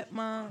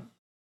 Stepmom.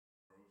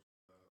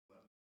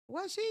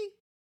 Was she?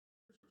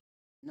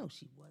 No,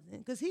 she wasn't.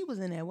 Because he was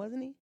in that,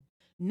 wasn't he?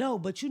 No,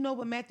 but you know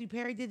what Matthew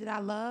Perry did that I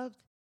loved?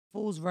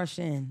 Fools Rush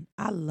In.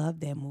 I love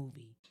that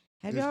movie.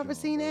 Have This y'all ever joint,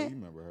 seen bro, that? You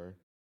remember her?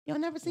 Y'all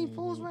never seen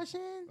Fools Rush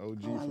In? OG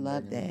Oh, I from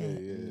love back in the that.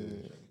 day,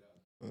 yeah.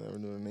 I never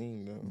knew her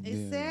name though.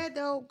 It's sad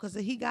though, because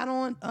he got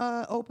on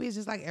opiates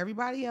just like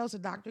everybody else. The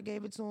doctor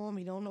gave it to him.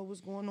 He don't know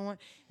what's going on.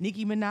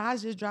 Nicki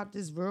Minaj just dropped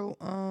this real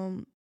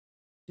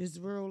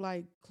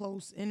like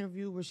close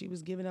interview where she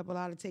was giving up a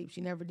lot of tape she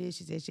never did.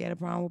 She said she had a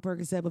problem with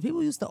Percocet, but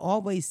people used to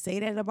always say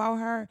that about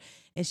her,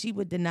 and she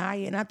would deny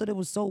it. And I thought it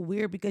was so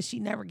weird because she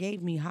never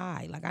gave me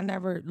high. Like I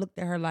never looked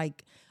at her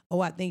like,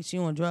 oh, I think she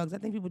on drugs. I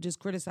think people just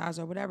criticize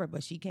her or whatever.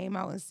 But she came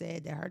out and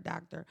said that her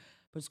doctor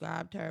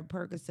prescribed her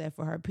Percocet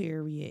for her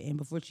period, and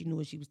before she knew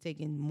it, she was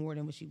taking more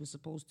than what she was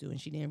supposed to, and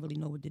she didn't really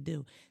know what to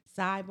do.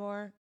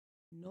 Sidebar: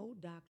 no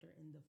doctor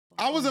in the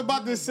I was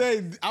about to universe.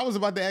 say, I was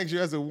about to ask you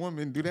as a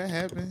woman, do that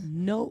happen?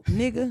 No,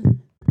 nigga,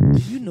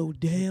 you know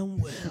damn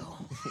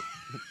well.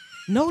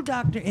 No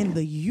doctor in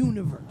the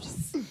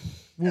universe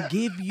will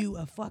give you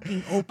a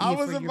fucking opiate I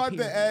was for your about to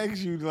period.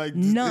 ask you, like,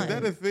 None. is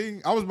that a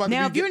thing? I was about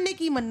Now, to if be you're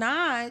Nicki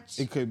Minaj,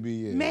 it could be,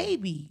 yeah.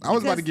 maybe. I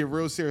was about to because get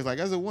real serious. Like,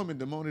 as a woman,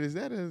 Damona, is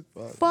that a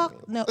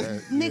fuck no,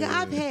 nigga. yeah.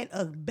 I've had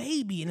a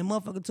baby, and the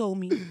motherfucker told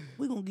me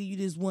we're gonna give you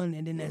this one,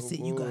 and then that's it.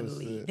 You gotta bullshit.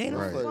 leave. They don't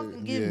Right.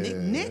 fucking give Yeah.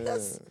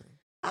 niggas.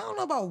 I don't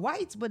know about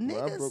whites, but Well,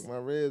 I niggas. broke my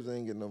ribs. I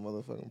ain't get no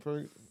motherfucking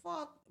perk.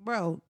 Fuck,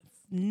 bro.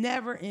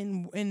 never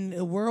in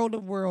the world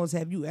of worlds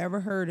have you ever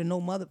heard of no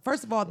mother.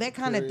 First of all, that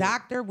kind of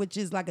doctor, which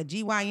is like a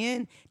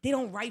GYN, they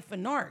don't write for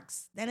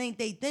narcs. That ain't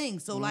they thing.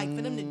 So like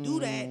for them to do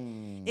that,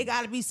 it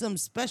got to be some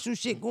special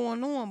shit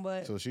going on.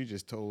 But So she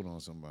just told on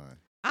somebody.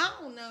 I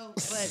don't know.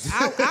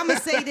 But I'm gonna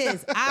say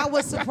this: I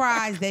was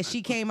surprised that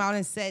she came out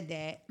and said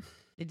that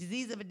the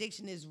disease of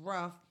addiction is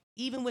rough.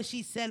 Even what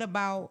she said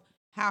about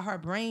how her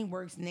brain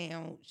works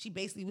now, she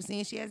basically was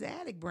saying she has an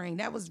addict brain.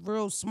 That was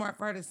real smart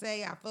for her to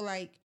say. I feel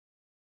like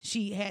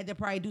she had to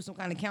probably do some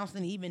kind of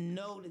counseling to even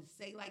know to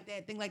say like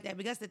that, thing like that.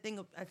 Because the thing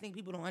I think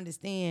people don't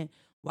understand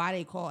why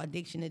they call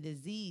addiction a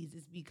disease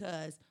is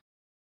because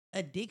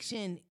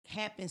addiction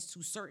happens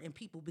to certain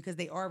people because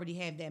they already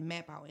have that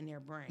map out in their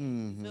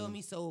brain. You feel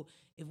me? So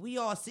if we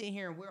all sit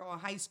here and we're all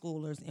high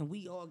schoolers and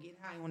we all get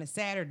high on a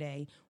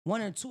Saturday,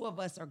 one or two of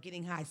us are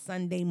getting high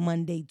Sunday,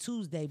 Monday,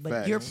 Tuesday, but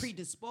Facts. you're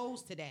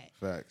predisposed to that.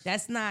 Facts.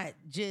 That's not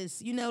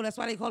just, that's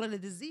why they call it a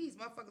disease.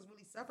 Motherfuckers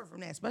really suffer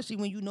from that, especially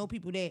when you know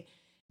people that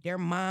their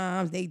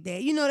moms, they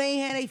dad, they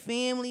ain't had a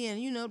family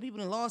and, people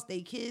that lost their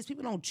kids.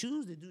 People don't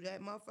choose to do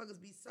that.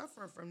 Motherfuckers be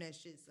suffering from that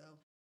shit. So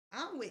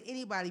I'm with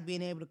anybody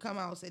being able to come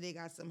out and say they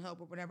got some help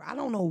or whatever. I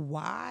don't know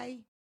why,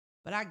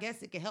 but I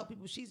guess it can help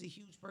people. She's a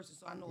huge person,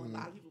 so I know a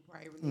lot of people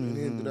probably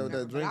relate.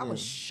 But I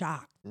was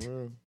shocked.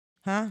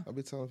 Huh? I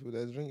be telling people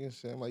that drinking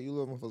shit. I'm like, you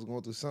little motherfuckers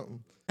going through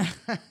something.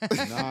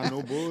 Nah,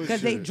 no bullshit.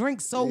 Because they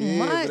drink so Yeah,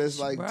 much, but it's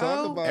like, bro.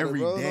 talk about Every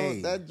it, bro.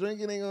 day. That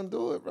drinking ain't gonna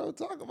do it, bro.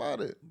 Talk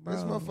about it.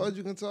 That's Bro. motherfuckers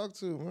you can talk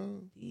to,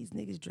 man. These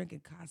niggas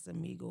drinking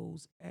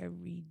Casamigos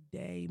every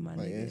day, my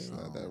Like, nigga. it's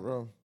not that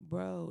rough.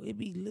 Bro, it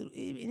be the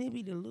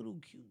little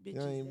cute bitches.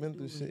 You ain't that been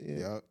through do shit it. yet.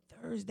 Yup.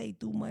 Thursday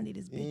through Monday,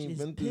 this You bitch ain't is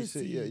been through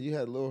shit yet. pissy. You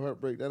had a little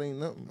heartbreak. That ain't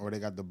nothing. Or they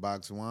got the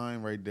box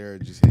wine right there,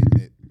 just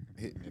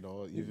hitting it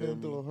all. You You feel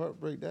been through a me?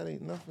 heartbreak. That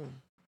ain't nothing.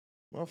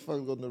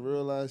 Motherfuckers going to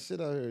realize shit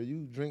out here.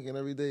 You drinking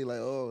every day like,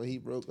 oh, he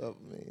broke up,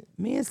 man.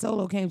 Me and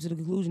Solo came to the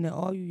conclusion that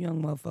all you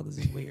young motherfuckers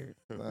is weird.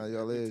 Nah,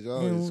 y'all is.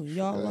 Y'all is. And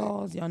y'all like,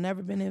 lost. Y'all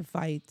never been in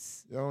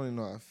fights. Y'all don't even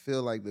know how I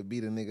feel like to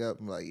beat a nigga up.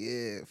 I'm like,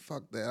 yeah,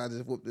 fuck that. I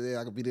just whooped it.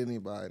 I could beat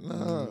anybody.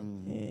 Nah.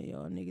 Yeah,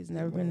 y'all niggas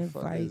never been in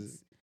Motherfuckers.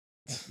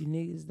 fights. You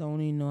niggas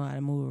don't even know how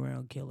to move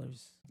around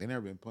killers. They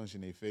never been punched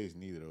in their face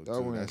neither though.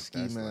 Y'all too. wearing ski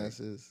like-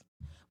 masks.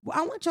 Well,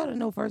 I want y'all to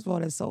know, first of all,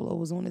 that Solo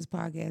was on this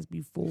podcast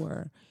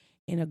before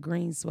in a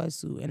green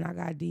sweatsuit, and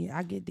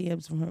I get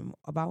DMs from him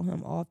about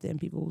him often.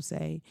 People will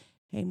say,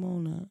 "Hey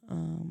Mona,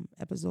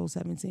 episode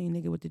 17,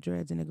 nigga with the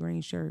dreads and the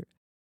green shirt,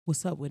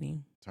 what's up with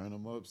him?" Turn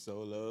them up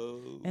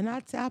solo. And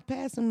I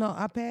passed him. No,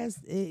 I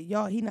passed it,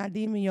 y'all. He not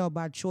DMing y'all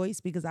by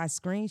choice because I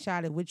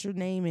screenshot it with your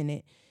name in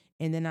it,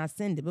 and then I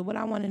send it. But what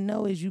I want to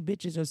know is you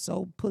bitches are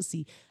so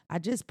pussy. I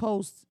just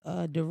post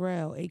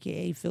Darrell,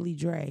 aka Philly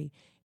Dre.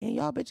 And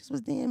y'all bitches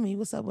was DMing me.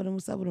 What's up with him?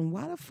 What's up with him?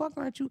 Why the fuck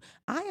aren't you?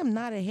 I am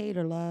not a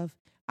hater, love.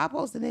 I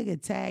post a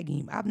nigga, tag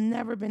him. I've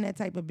never been that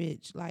type of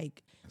bitch.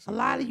 Like, a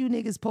lot of you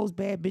niggas post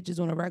bad bitches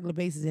on a regular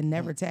basis and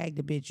never tag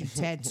the bitch. You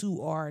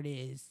tattoo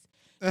artists.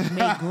 You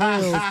make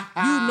grills.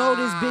 You know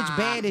this bitch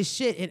bad as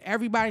shit, and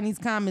everybody in these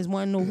comments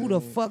want to know who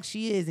the fuck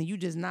she is, and you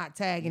just not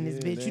tagging this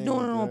bitch. You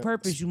doing it on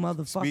purpose, you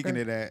motherfucker. Speaking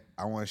of that,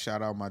 I want to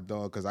shout out my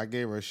dog because I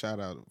gave her a shout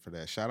out for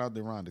that. Shout out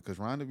to Rhonda because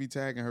Rhonda be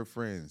tagging her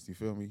friends. You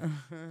feel me?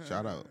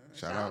 Shout out.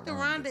 Shout out to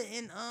Rhonda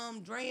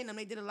and Dre and them.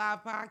 They did a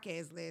live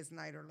podcast last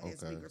night or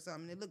last week or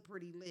something. It looked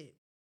pretty lit.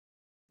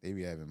 They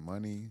be having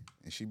money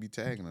and she be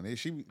tagging them. They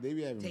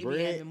be having They be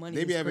bread. having money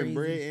They be is having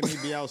bread crazy. and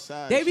they be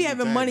outside. They She be having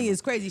tagging money them.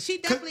 is crazy. She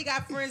definitely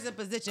got friends in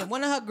position.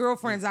 One of her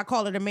girlfriends, I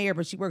call her the mayor,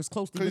 but she works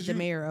closely with the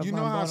mayor of you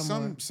know how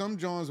Baltimore. some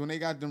Johns when they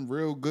got them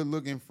real good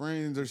looking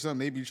friends or something,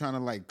 they be trying to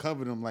like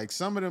cover them. Like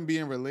some of them be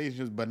in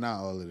relationships, but not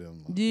all of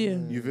them. Yeah.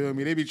 You feel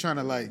me? They be trying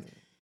to like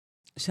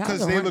Shout out 'cause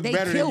to they Ron- look they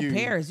better than killed you.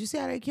 Paris. You see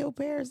how they killed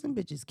Paris? Them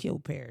bitches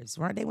killed Paris.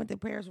 Right? They went to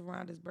Paris for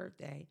Rhonda's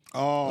birthday.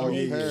 oh And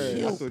yeah, they yeah. I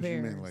killed thought you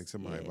Paris. meant like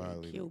somebody Yeah, they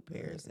violated. killed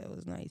Paris. That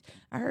was nice.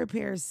 I heard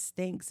Paris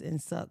stinks and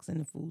sucks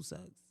and the food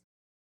sucks.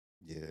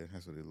 Yeah,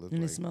 that's what it looked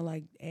And like. it smell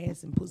like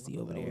ass and pussy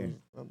over there.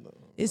 I know.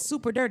 It's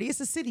super dirty.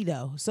 It's a city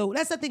though. So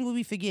that's the thing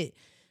we forget.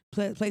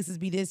 Places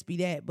be this, be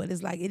that. But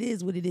it's like, it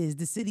is what it is.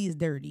 The city is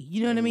dirty.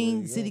 You know what I Everywhere mean?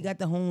 you The city go. got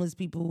the homeless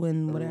people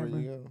and Everywhere whatever.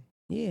 you go.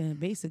 Yeah,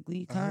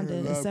 basically, I heard kinda. a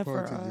lot of Except for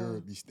parts of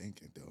Europe be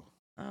stinking though.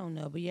 I don't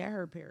know, but yeah, I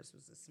heard Paris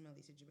was a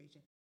smelly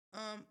situation.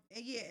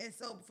 And yeah, and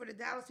so for the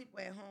Dallas people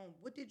at home,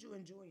 what did you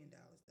enjoy in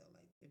Dallas though?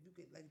 Like, if you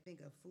could like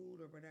think of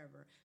food or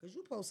whatever, because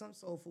you post some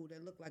soul food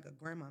that looked like a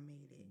grandma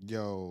made it.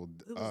 Yo,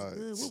 It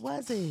was good. What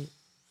was it?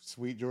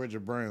 Sweet Georgia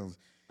Browns.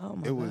 Oh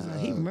my It was, god,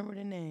 he remember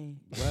the name.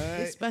 What?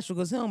 It's special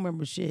because he don't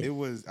remember shit. It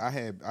was I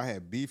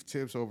had beef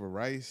tips over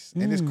rice,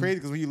 and it's crazy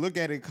because when you look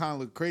at it, it kind of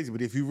look crazy.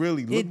 But if you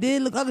really look, It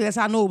did look ugly. That's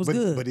how I know it was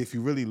good. But if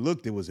you really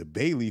looked, there was a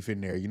bay leaf in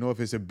there. You know,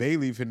 if it's a bay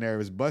leaf in there,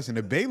 it's busting.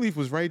 The bay leaf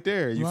was right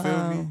there. You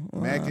feel me? Wow,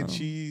 Mac wow. and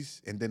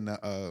cheese, and then the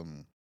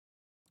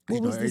what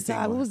you know, was the everything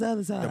side? What on- was the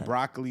other side? the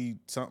broccoli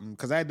something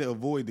because I had to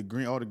avoid the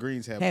green. All the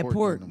greens had Had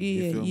pork. in them. Yeah,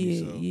 you feel me? yeah,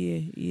 So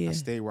yeah, yeah. I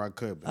stayed where I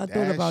could. But I thought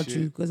that about shit,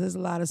 you because there's a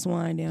lot of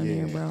swine down yeah,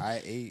 there, bro.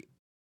 I ate.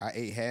 I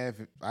ate half.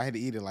 I had to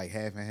eat it like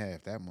half and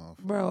half. That motherfucker.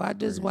 Bro, I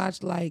just Crazy.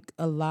 watched like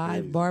a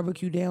live Crazy.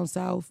 barbecue down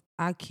south.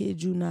 I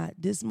kid you not.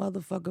 This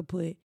motherfucker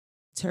put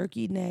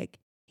turkey neck,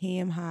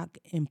 ham hock,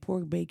 and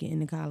pork bacon in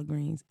the collard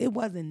greens. It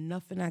wasn't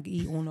nothing I could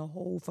eat on the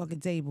whole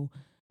fucking table.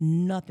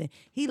 Nothing.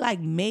 He like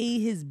made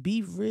his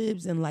beef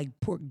ribs and like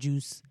pork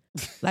juice.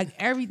 Like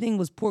everything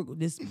was pork.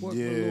 This pork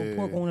with a little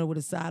pork on it with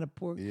a side of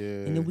pork.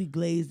 Yeah. And then we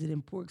glazed it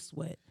in pork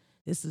sweat.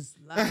 This is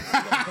live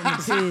sweat from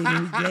the pig.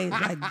 And we glazed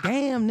like,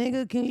 damn,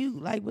 nigga, can you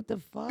like what the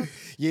fuck?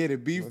 Yeah, the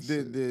beef,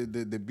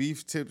 the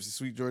beef tips, the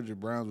Sweet Georgia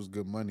Browns was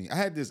good money. I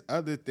had this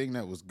other thing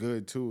that was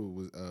good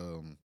too.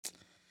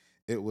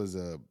 It was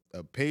a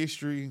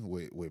pastry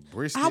with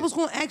brisket. I was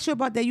gonna ask you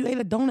about that. You ate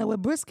a donut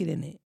with brisket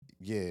in it.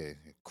 Yeah,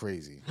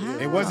 crazy. How?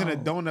 It wasn't a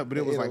donut, but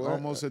it was Yeah, like what?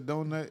 almost a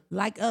donut.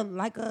 Like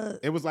a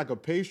It was like a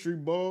pastry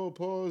ball,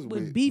 pause,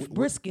 with beef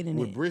brisket in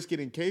with it. brisket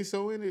and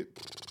queso in it.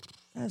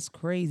 That's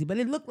crazy, but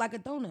it looked like a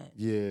donut.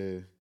 Yeah.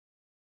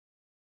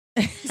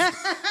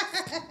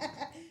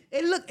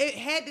 It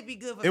had to be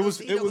good for It was-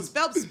 Phelps. it was-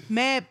 Phelps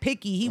mad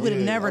picky. He would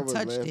have Yeah, never I was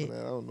touched laughing it. at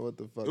I don't know what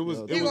the fuck. It was-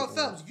 y'all it Here doing. go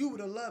Phelps. You would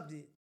have loved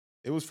it.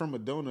 It was from a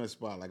donut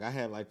spot. Like I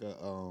had like a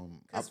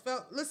Cause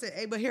Phelps, listen,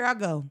 hey, but here I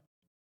go.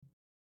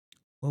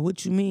 Well,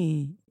 what you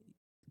mean?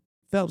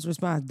 Phelps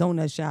responds,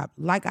 donut shop.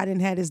 Like I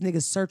didn't have this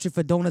nigga searching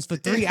for donuts for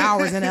 3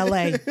 hours in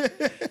LA.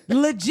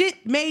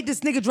 Legit made this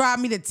nigga drive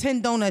me to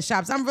 10 donut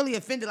shops. I'm really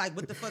offended. Like,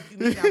 what the fuck you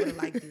mean I would have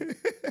liked it?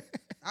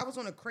 I was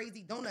on a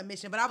crazy donut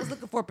mission, but I was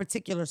looking for a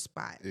particular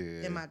spot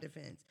in my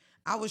defense.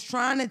 I was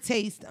trying to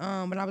taste,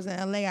 when I was in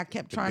LA, I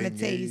kept trying to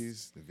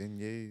taste. The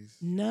beignets.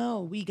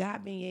 No, we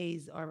got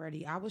beignets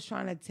already. I was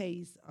trying to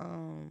taste,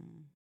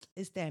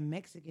 it's that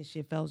Mexican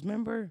shit, Phelps.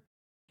 Remember?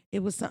 It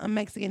was something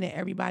Mexican that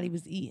everybody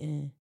was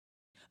eating.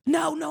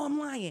 No, I'm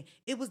lying.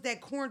 It was that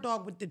corn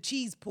dog with the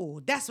cheese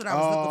pull. That's what I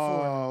was looking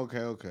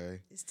for. Oh, okay.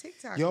 It's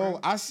TikTok, Yo, bro.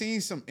 I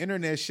seen some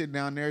internet shit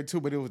down there too,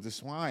 but it was the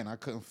swine. I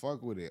couldn't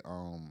fuck with it.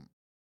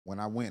 When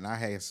I went, I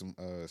had some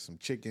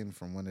chicken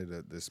from one of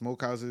the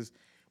smokehouses.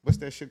 What's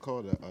that shit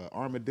called? A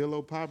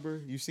armadillo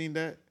popper. You seen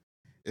that?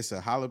 It's a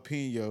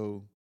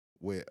jalapeno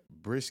with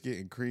brisket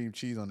and cream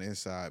cheese on the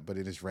inside, but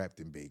it is wrapped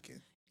in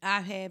bacon.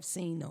 I have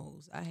seen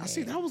those. I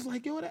seen. I was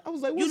like, yo, I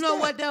was like, what's you know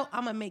that? what though?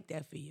 I'm gonna make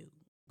that for you.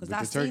 Because With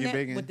I the seen turkey that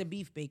bacon? with the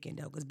beef bacon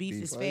though. Because beef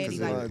is Why you fatty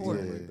lied like to pork.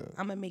 him like that?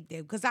 I'm gonna make that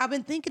because I've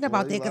been thinking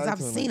about that you because lied I've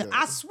to him seen like it.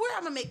 that? I swear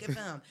I'm gonna make it for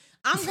him.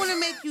 I'm gonna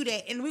make you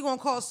that, and we're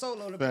gonna call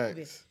Solo to prove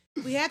it. Facts.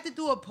 We have to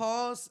do a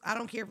pause. I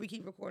don't care if we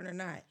keep recording or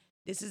not.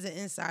 This is an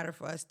insider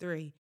for us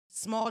three.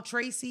 Small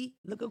Tracy,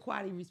 look at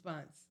Quaddy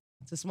response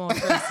to Small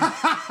Tracy.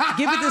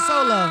 Give it to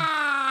Solo.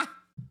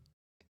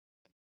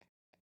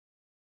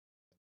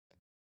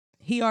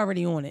 He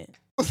already on it.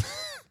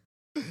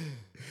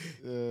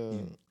 Yeah.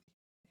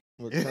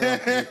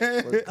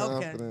 With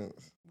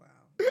confidence. Wow.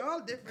 Y'all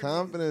different.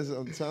 Confidence,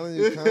 I'm telling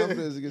you,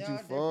 confidence will get Y'all you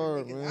different far,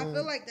 niggas. man. I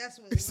feel like that's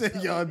what He said what's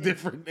up y'all with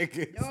different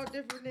niggas. Y'all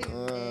different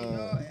niggas,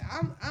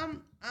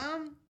 man.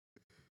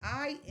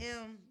 I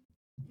am,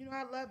 you know,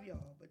 I love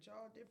y'all, but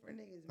y'all different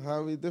niggas, man. How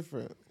are we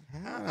different?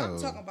 I'm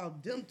talking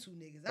about them two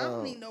niggas. I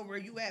don't even know where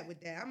you at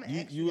with that. I'm gonna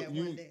ask you that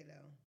one day though.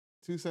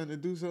 Too something to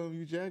do something,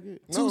 you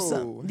jacket?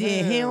 No,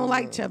 Yeah, he don't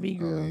like hell chubby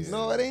girls.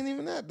 no. No, it ain't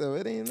even that though.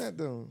 It ain't that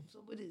though. So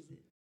what is it?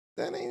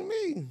 That ain't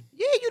me.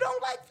 Yeah, you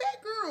don't like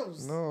fat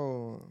girls.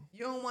 No.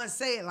 You don't want to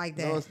say it like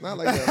that. No, it's not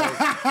like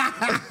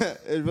that. Like,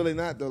 it's really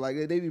not though. Like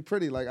they be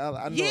pretty. Like I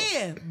know.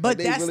 Yeah, but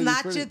they that's really be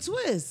not pretty. your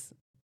twist.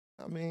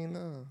 I mean,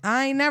 no.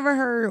 I ain't never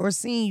heard or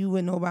seen you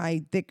with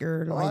nobody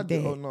thicker Oh, like I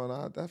do. that. Oh no,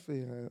 I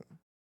definitely have.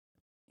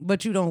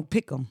 But you don't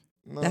pick them.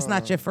 No. That's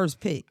not your first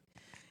pick.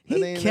 That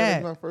He ain't-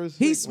 cat. that's my first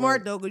He's pick, smart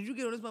like- though, cause you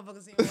get on this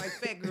motherfucker saying like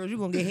fat girls, you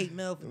gonna get hate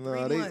mail for 3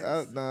 Nah,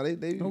 months.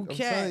 they. I'm Okay.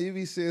 telling you, you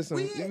be seeing some.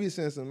 We- You be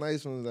seeing some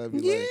nice ones that be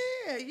Yeah,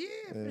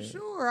 like. for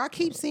sure. I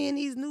keep seeing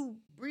these new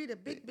breed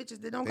of big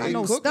bitches that don't got They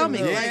no cooking stomach.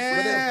 though. Like,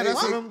 Yeah, They-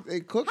 that's they- what I'm- They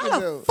cooking how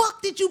the though.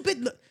 fuck did you pick?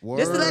 Just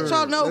to let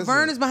y'all know, Listen.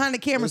 Vern is behind the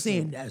camera Listen.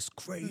 saying that's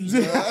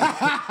crazy.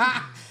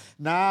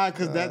 Nah,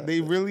 cause that they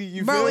really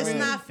you Bro, feel it's me?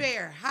 not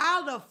fair.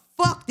 How the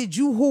fuck did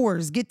you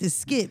whores get to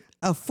skip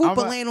a fupa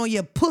I'ma- land on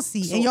your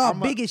pussy and y'all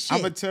big as shit?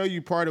 I'm gonna tell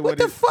you part of what what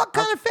the it- fuck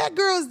kind of fat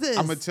girl is this?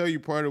 I'm gonna tell you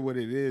part of what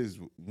it is.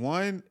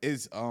 One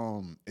is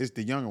it's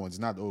the younger ones,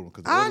 not the older ones.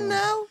 'cause the I older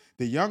know. Ones,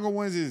 the younger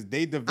ones is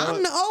they develop.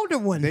 I'm the older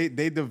one. They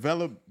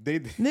develop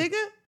they.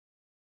 Nigga,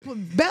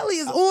 belly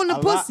is on the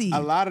pussy. A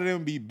lot of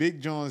them be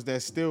big Jones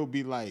that still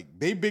be like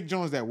they big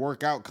Jones that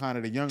work out kind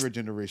of the younger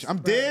generation. I'm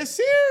dead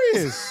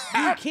serious.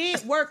 You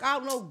can't work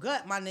out no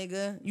gut, my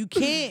nigga. You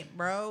can't,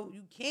 bro.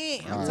 You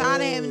can't. I'm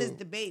tired of having this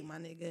debate, my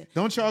nigga.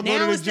 Don't y'all go Now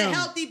to the it's gym? the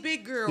healthy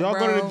big girl, Y'all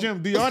bro. go to the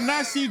gym. Do y'all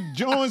not see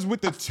Jones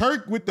with the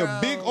Turk with the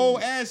big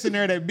old ass in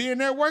there that be in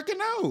there working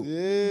out?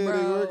 Yeah, Bro,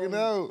 they working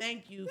out.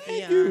 Thank you for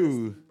Thank your you.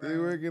 honesty, bro. They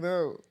working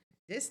out.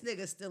 This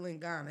nigga still in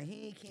Ghana.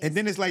 He ain't can't And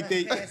then it's see like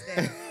nothing they- past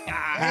that.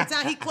 Every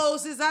time he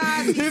closes his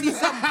eyes, he sees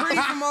something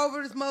pretty from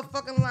over this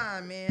motherfucking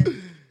line,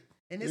 man.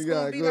 And it's You gonna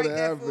gotta be go like to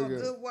that for a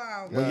Africa. good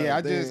while. But man.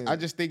 yeah, damn. I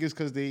just think it's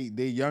because they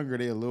younger.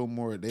 They a little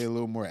more. They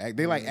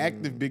like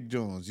active big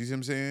Jones. You see what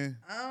I'm saying?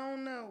 I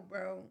don't know,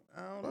 bro.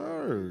 I don't know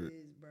Word. what it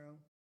is, bro.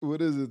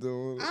 What is it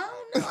though? I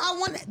don't know. I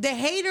want the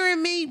hater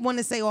in me want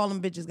to say all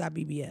them bitches got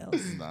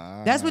BBLs.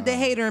 Nah. That's what the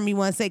hater in me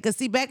want to say. Cause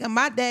see, back in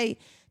my day,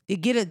 to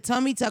get a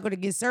tummy tuck or to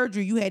get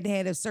surgery, you had to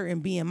have a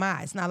certain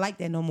BMI. It's not like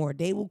that no more.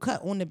 They will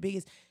cut on the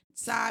biggest.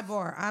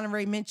 Sidebar,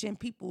 honorary mention,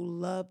 people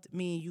loved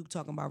me and you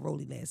talking about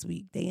Rolly last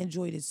week. They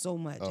enjoyed it so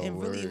much. Oh,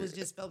 and really, it word. was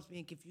just Phelps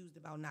being confused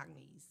about knock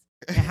knees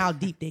and how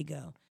deep they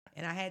go.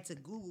 And I had to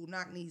Google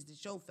knock knees to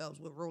show Phelps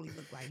what Rolly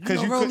looked like. You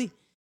know, Rolly?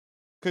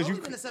 Because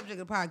Rolly been the subject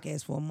of the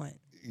podcast for a month.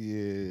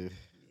 Yeah.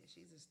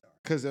 She's a star.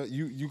 Because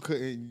you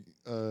couldn't,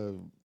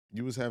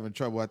 you was having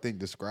trouble, I think,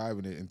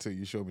 describing it until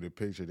you showed me the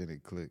picture, then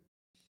it clicked.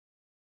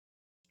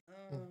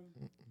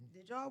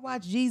 Did y'all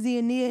watch Jeezy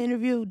and Nia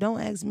interview? Don't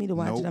ask me to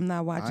watch it. I'm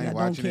not watching. I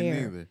don't care.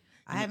 It neither.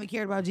 I haven't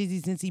cared about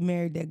Jeezy since he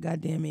married that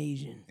goddamn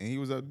Asian. And he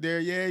was up there,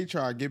 yeah, he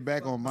tried to get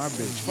back on my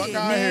bitch. Fuck Yeah,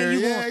 out now here. you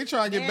Yeah, want- he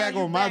tried to get now back you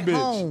on my back bitch.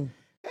 home.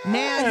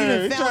 Now you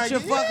done he found tried your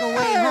to- fucking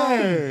way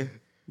home.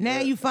 Now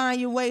you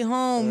find your way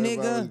home, Everybody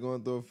was nigga.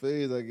 going through a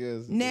phase, I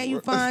guess. Now you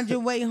find your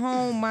way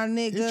home, my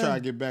He tried to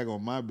nigga. get back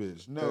on my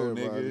bitch. No,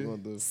 Everybody was nigga.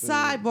 going through a phase.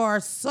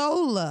 Sidebar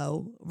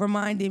Solo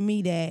reminded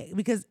me that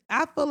because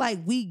I feel like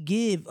we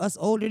give us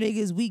older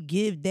niggas, we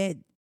give that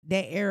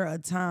era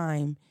of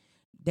time,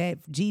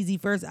 that Jeezy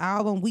first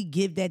album, we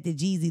give that to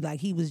Jeezy like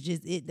he was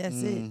just it. That's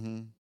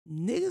it.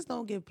 Niggas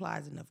don't give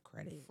Plies enough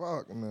credit.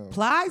 Fuck no.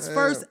 Plies' Damn.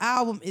 first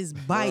album is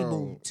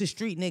Bible Bro. to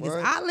street niggas.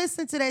 What? I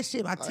listened to that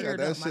shit. I I got teared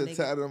that up, my shit nigga.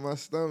 tied on my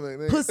stomach,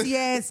 nigga. Pussy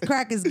ass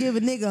crackers give a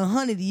nigga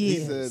 100 He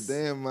years.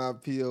 said, damn, my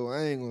P.O.,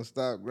 I ain't gonna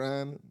stop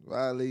grinding.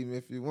 Violate me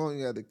if you want,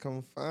 you got to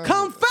come find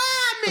Come me.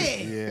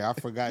 find me. Yeah,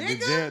 I forgot.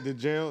 Nigga. The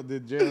jail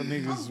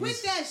niggas I'm with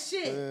was... that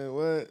shit. Man,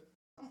 what?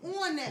 I'm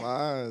on that.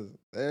 Plies.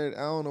 I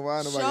don't know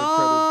why nobody get credit.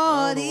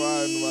 I don't know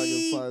why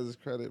nobody give Plies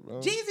credit, bro.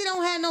 Jeezy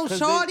don't have no 'Cause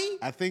shorty.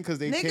 I think because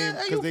they Nigga, came,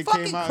 are you they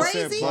fucking came out and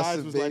said crazy?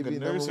 Plies was like a Baby,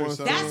 nurse number or one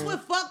something. That's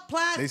what fucked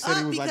Plies They said he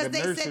up was like because a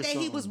they nurse said or that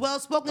he was something. well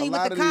spoken. A He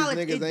went lot to of these college.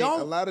 niggas It ain't.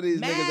 don't A lot of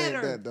these niggas ain't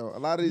matter. that though. A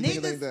lot of these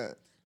niggas Niggas- ain't that.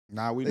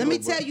 Nah, we know. Let me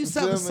but- tell you You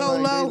something, feel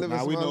me? Like, they Solo. living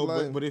Nah, we somebody's know,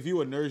 life. but if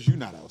you a nurse, you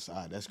not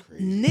outside. That's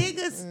crazy.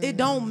 Niggas, it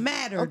don't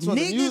matter. I'm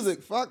talking Niggas,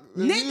 music. Fuck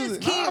the niggas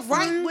music. can't Nah, for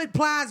write real. what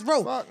Plies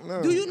wrote. Fuck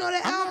no. Do you know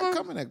that I'm album? not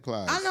coming at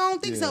Plies. I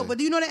don't think so, Yeah. but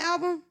do you know that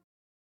album?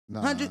 Nah.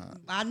 100.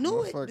 I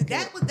knew it. Motherfucker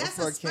That's can't- a motherfucker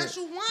can't-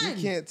 special one.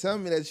 You can't tell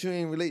me that you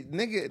ain't relate.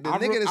 Nigga, the I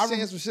nigga I that's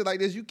saying some shit like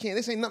this, you can't.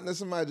 This ain't nothing that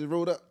somebody just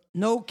wrote up.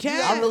 No You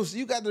cap.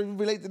 got to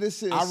relate to this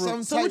shit. I in wrote-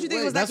 some So what type you think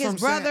way. was like That's what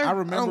his I'm saying. brother? I I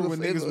remember don't when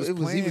give a- niggas was he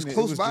was playing it. It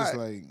close was by. just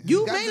like...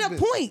 You got made to a be.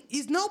 point.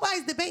 Is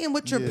nobody's debating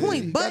what your Yeah.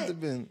 point, He got to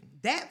but been.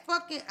 that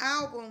fucking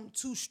album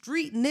to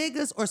street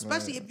niggas, or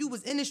especially if you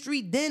was in the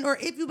street then, or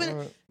if you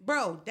been,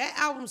 bro, that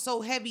album's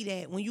so heavy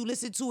that when you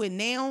listen to it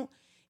now,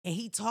 and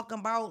he talking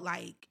about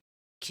like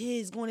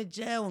kids going to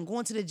jail and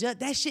going to the jail,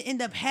 that shit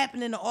end up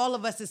happening to all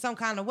of us in some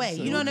kind of way.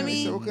 You know what I So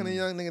mean? what kind of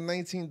young nigga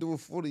 19 doing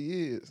 40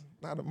 years?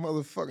 Not a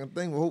motherfucking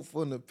thing with hope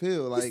for an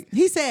appeal. Like,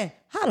 He said,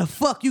 "How the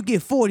fuck you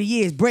get 40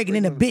 years breaking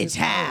in a Breaking bitch a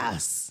bitch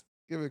house?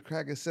 give it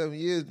crack at 7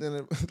 years, then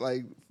it,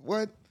 like,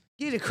 what?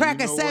 Get a crack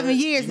You at know 7 what?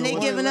 years You and know they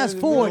what? giving us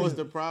You know You know 40." what's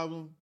the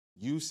problem?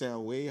 You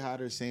sound way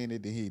hotter saying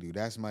it than he do.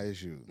 That's my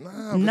issue.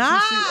 Nah, but Nah, you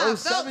see,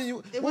 Phelps, 07,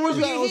 you, it what went was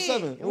you over your at head.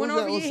 07? It went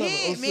over your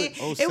head, man.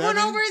 06? It went 07?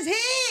 over his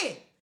head.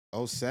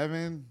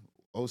 07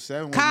 was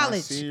my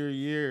College. senior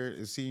year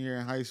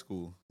in high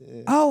school.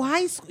 Oh,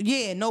 high school.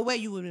 Yeah, no way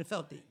you would have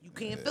felt it. You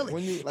can't feel it.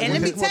 When you- like, and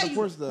when let me you come out tell the you,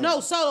 porch, though. no,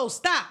 Solo,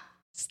 stop.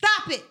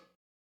 Stop it.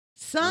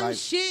 Some Like,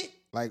 shit,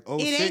 Like it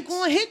ain't 06.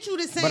 going to hit you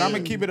the same. But I'm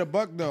gonna keep it a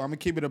buck though. I'm gonna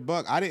keep it a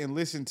buck. I didn't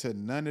listen to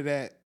none of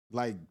that.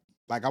 Like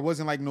I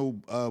wasn't like no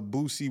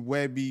Boosie,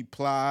 Webby,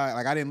 Ply.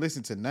 Like I didn't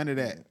listen to none of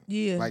that.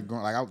 Yeah. Like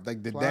going like I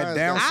like the Plies, that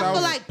down I south.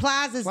 feel like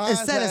Plies is Plies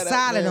set had that,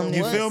 aside of them. man.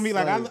 You niggas. feel me?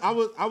 Like Like-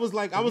 I was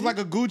like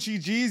a Gucci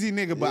Jeezy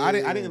nigga, but I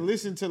Yeah. didn't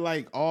listen to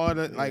like all of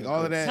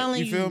that.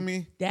 Telling You feel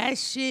me? That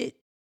shit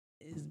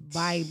is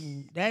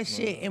Bible. That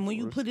shit. And when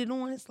you put it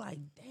on, it's like,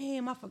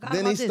 damn, I forgot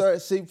Then about he this. started,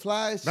 see,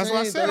 Plies That's what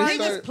I changed, said. but he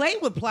Niggas started- play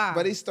with Plies.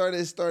 But he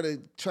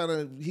started trying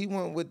to. He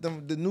went with the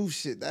new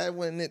shit. That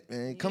wasn't it,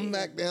 man. Come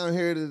back down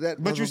here to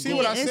that. But you see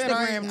what I said?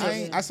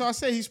 Instagram I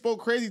said he spoke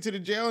crazy to the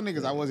jail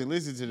niggas. I wasn't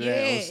listening to that.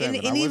 Yeah, 07.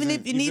 and I even wasn't-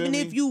 if feel even me?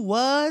 if you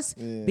was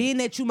being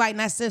that you might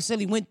not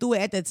necessarily went through it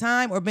at the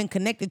time or been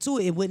connected to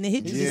it, it wouldn't have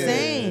hit you the Yeah.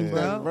 same,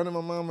 bro. running my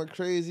mama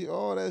crazy,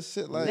 all that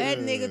shit. Like That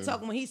nigga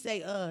talking when he say,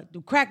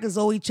 the crackers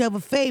owe each other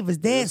favors,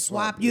 they'll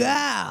swap you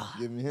out.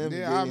 give me him.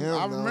 Yeah, give me him.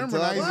 I Now, remember I'm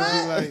that. I used to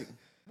talking- be like, How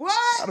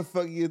What? the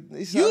fuck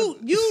you?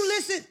 You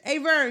listen, hey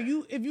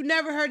Vern, if you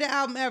never heard the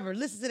album ever,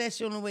 listen to that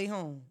shit on the way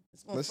home.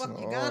 It's gonna Listen fuck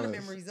to your all Ghana that.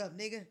 memories up,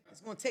 nigga.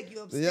 It's gonna take you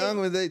The upstairs. young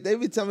ones, they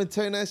be telling me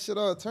turn that shit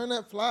off, turn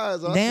that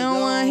Plies off. They don't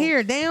want to Y'all- hear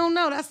it. They don't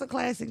know. That's a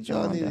classic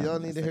Y'all joint. need, though. y'all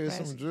need That's to a hear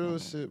classic some drill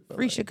joint. shit. but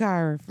Free like,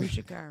 Shakira, free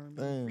Shakira,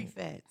 Damn. free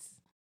Fats,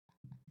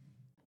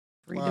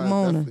 free Plies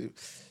Demona.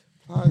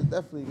 Plies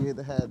definitely get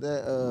to have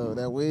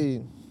that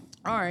wave.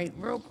 All right,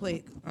 real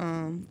quick.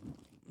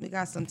 We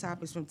got some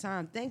topics from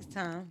Tom. Thanks,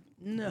 Tom.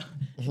 No,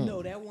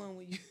 no, that one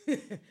when you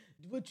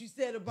what you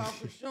said about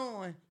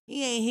Rashawn,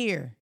 he ain't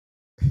here.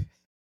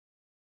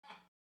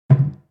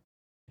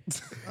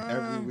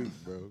 every week,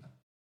 bro.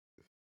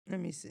 Let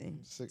me see.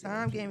 Sick of Tom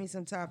that gave shit. me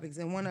some topics,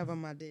 and one of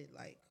them I did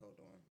like. Hold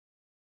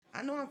on.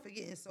 I know I'm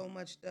forgetting so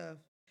much stuff.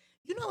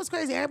 You know what's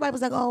crazy? Everybody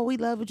was like, "Oh, we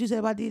love what you said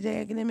about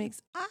DJ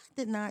Academics." I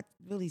did not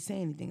really say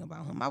anything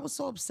about him. I was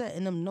so upset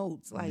in them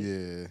notes. Like,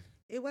 Yeah.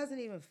 it wasn't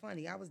even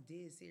funny. I was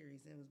dead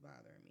serious. It was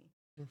bothering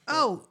me.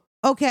 Oh,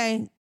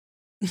 okay,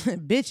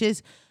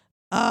 bitches.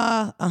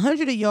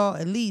 100 of y'all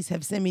at least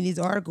have sent me these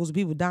articles of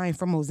people dying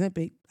from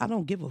Ozempic. I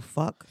don't give a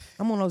fuck.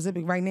 I'm on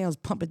Ozempic right now. It's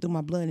pumping through my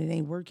blood and it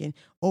ain't working.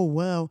 Oh,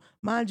 well,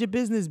 mind your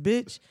business,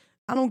 bitch.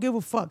 I don't give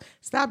a fuck.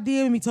 Stop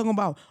DMing me talking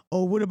about,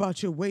 oh, what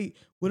about your weight?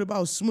 What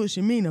about Smush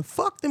and Mina?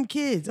 Fuck them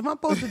kids. If I'm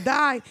supposed to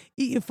die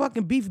eating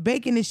fucking beef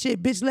bacon and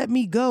shit, bitch, let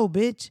me go,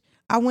 bitch.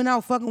 I went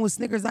out fucking with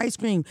Snickers ice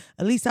cream.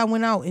 At least I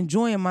went out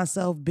enjoying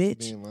myself, bitch.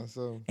 Being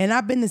myself. And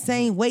I've been the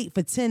same weight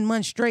for 10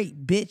 months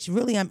straight, bitch.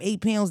 Really, I'm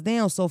 8 pounds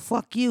down, so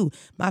fuck you.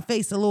 My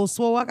face a little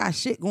swole. I got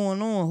shit going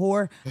on,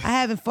 whore. I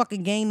haven't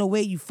fucking gained no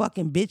weight, you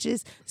fucking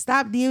bitches.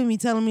 Stop DMing me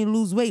telling me to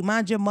lose weight.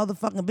 Mind your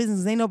motherfucking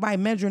business. Ain't nobody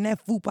measuring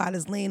that fupa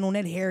that's laying on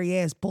that hairy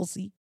ass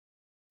pussy.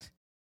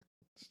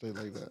 Straight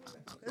like that.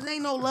 There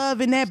ain't no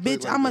love in that Straight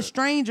bitch. like I'm a that.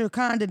 stranger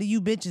kinda to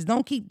you bitches.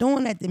 Don't keep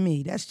doing that to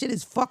me. That shit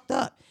is fucked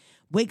up.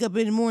 Wake up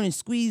in the morning,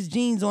 squeeze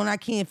jeans on, I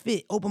can't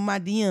fit. Open my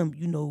DM.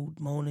 You know,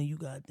 Mona, you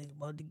gotta think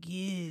about the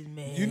kids,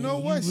 man. You know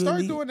what? Start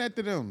really- doing that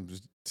to them.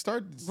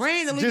 Start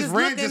Randomly just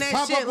looking just at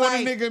pop shit up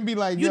like, on a nigga and be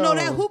like, you yo. know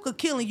that hookah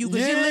killing you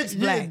because your lips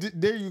black.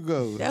 There you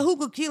go. That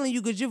hookah killing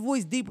you because your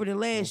voice deeper than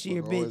last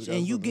year, Motherfucker always bitch. got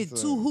And you something get to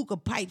say. 2 hookah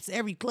pipes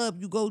every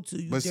club you go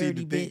to, you But see,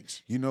 dirty the thing,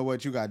 bitch. you know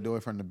what? You got to do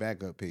it from the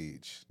backup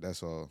page.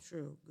 That's all.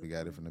 True. We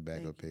got it from the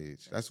backup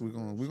page. That's what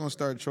we're gonna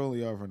start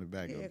trolling y'all from the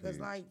backup Yeah, page. because,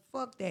 like,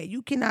 fuck that.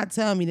 You cannot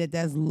tell me that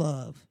that's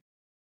love.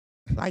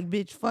 Like,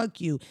 bitch, fuck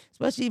you.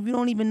 Especially if you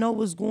don't even know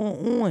what's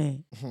going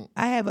on.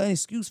 I have an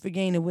excuse for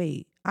gaining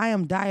weight. I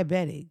am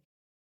diabetic.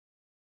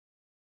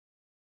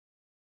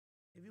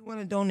 If you want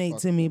to donate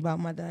to me about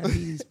my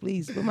diabetes,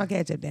 please put my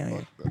catch up down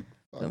here.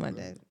 Put my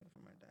diabetes.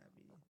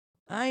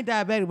 I ain't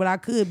diabetic, but I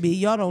could be.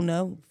 Y'all don't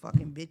know.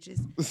 Fucking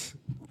bitches.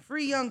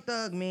 Free Young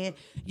Thug, man.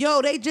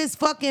 Yo, they just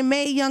fucking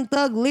made Young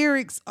Thug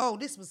lyrics. Oh,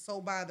 this was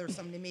so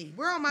bothersome to me.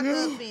 Where all my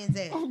Thug fans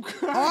at?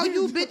 All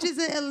you bitches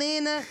in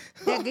Atlanta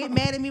that get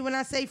mad at me when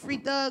I say Free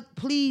Thug,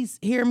 please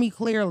hear me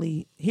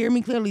clearly. Hear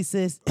me clearly,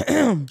 sis.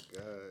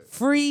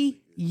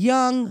 Free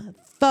Young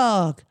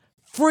Thug.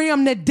 Free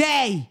him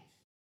today.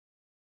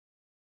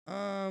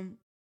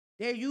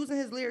 They're using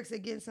his lyrics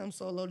against him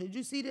solo. Did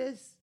you see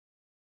this?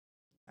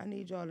 I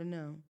need y'all to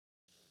know.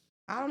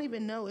 I don't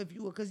even know if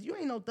you were, because you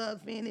ain't no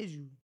Thug fan, is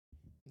you?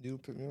 You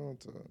put me on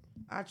to it.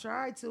 I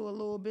tried to a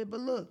little bit,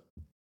 but look,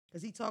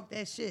 because he talked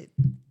that shit.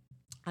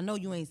 I know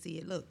you ain't see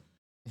it. Look,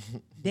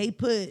 they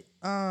put,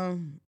 I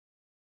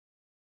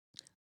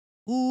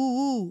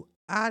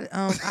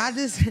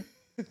just,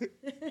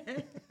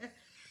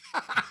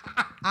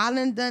 I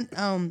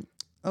done,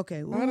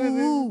 okay,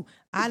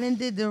 I done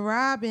did the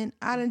robbing,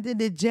 I done did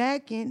the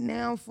jacking,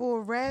 now I'm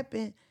for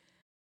rapping.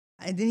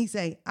 And then he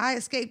say, I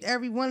escaped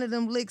every one of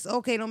them licks.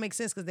 Okay, don't make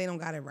sense because they don't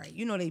got it right.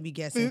 You know they be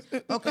guessing.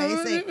 Okay, he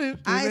say,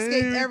 I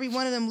escaped every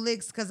one of them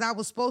licks because I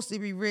was supposed to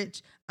be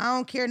rich. I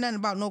don't care nothing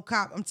about no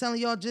cop. I'm telling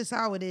y'all just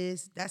how it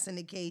is. That's in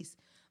the case.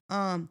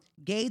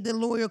 Gave the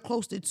lawyer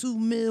close to $2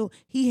 million.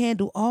 He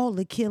handled all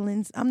the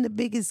killings. I'm the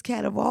biggest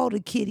cat of all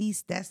the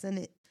kitties. That's in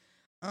it.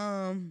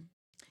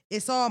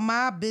 It's all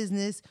my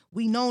business.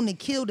 We known to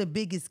kill the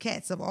biggest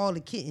cats of all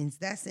the kittens.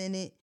 That's in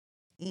it.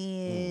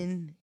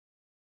 And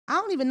I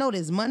don't even know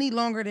this. Money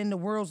longer than the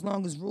world's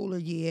longest ruler.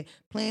 Yeah.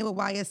 Playing with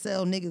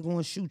YSL, nigga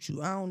gonna shoot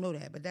you. I don't know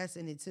that, but that's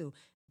in it too.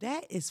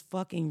 That is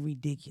fucking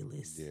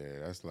ridiculous. Yeah,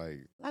 that's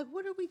like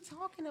what are we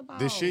talking about?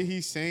 the shit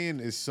he's saying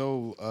is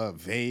so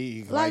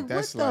vague. Like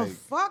that's what the like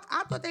fuck?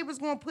 I thought they was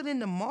gonna put in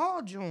the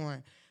mall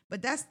joint.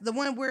 But that's the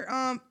one where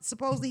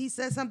supposedly he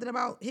said something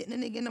about hitting a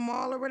nigga in the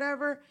mall or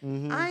whatever.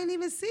 I ain't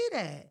even see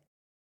that.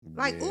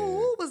 Like, yeah,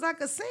 ooh was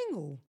like a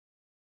single.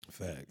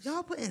 facts.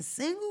 Y'all putting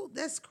single?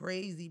 That's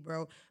crazy,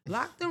 bro.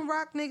 Lock them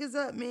rock niggas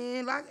up,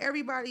 man. Lock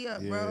everybody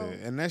up, Yeah, bro.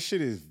 and that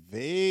shit is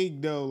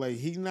vague though. Like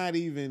he's not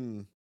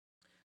even.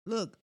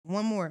 Look,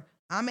 one more.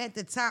 I'm at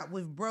the top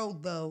with bro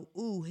though.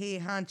 Ooh,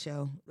 head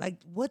honcho. Like,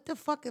 what the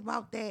fuck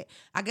about that?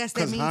 I guess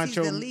that means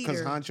he's the leader.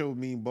 Because honcho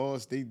mean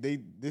boss. They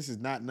this is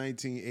not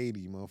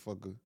 1980,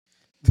 motherfucker.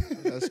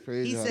 That's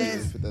crazy He how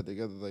says- they put that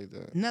together like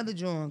that. Another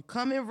joint.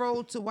 Come and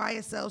roll to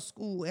YSL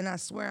school, and I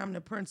swear I'm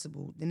the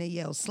principal. Then they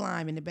yell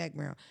slime in the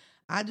background.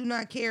 I do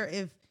not care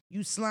if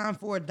you slime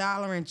for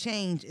 $1 and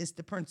change. It's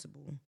the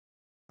principal.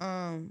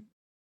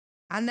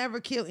 I never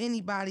kill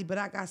anybody, but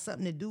I got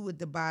something to do with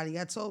the body.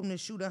 I told him to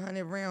shoot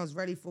 100 rounds,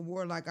 ready for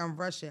war like I'm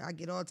Russia. I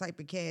get all type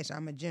of cash.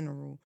 I'm a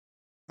general.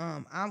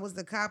 I was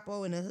the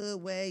capo in the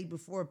hood way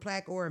before a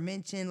plaque or a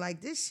mention. Like,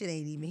 this shit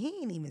he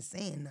ain't even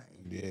saying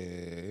nothing. Yeah,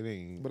 it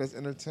ain't. But it's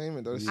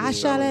entertainment though. That I shit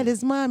shot selling. at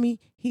his mommy.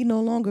 He no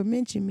longer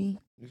mentioned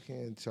me. You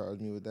can't charge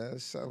me with that.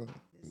 It's selling.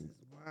 This is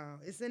wow.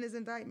 It's in his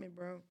indictment,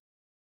 bro.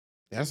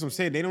 That's what I'm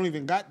saying. They don't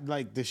even got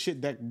like the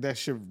shit that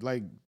shit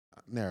like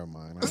Never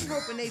mind. I'm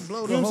hoping they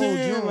blow You the know what I'm whole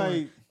saying? joint.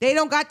 Like- They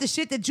don't got the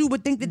shit that you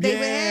would think that they would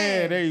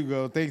Yeah, have. there you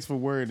go. Thanks for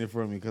wording it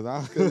for me, cause I I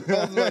was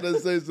about to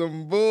say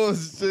some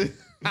bullshit.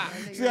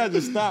 see. I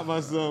just stopped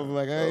myself.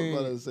 Like I I was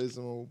about ain't. to say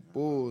some old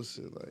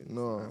bullshit. Like,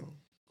 no.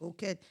 Go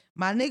catch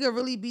my nigga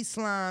really be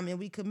slime and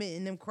we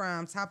committing them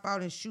crimes. Hop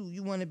out and shoot.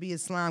 You want to be a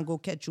slime? Go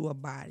catch you a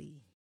body.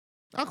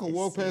 I can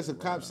walk past a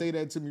cop say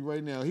that to me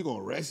right now. He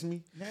gonna arrest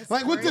me. That's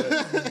Like what crazy.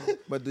 the?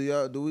 But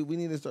we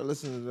need to start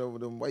listening to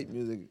them white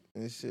music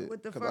and shit.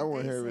 What the Cause fuck I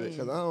want they to hear it. saying?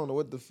 Cause I don't know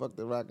what the fuck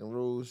the rock and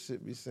roll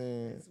shit be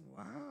saying.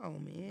 Wow,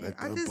 man. Let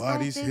I the just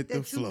bodies don't think hit the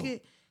that you floor. can.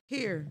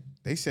 Here,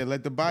 They said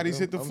let the bodies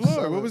hit the I'm floor.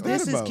 sorry. What was that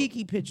this is about?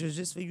 Kiki pictures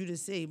just for you to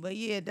see. But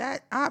yeah,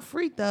 that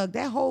Free Thug,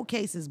 that whole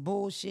case is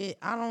bullshit.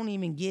 I don't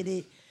even get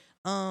it.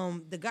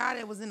 The guy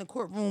that was in the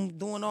courtroom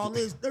doing all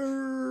this,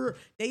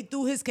 they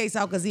threw his case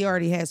out because he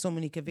already had so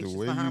many The convictions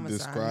way for you homicide.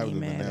 described Ain't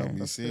them and now matter.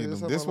 me seeing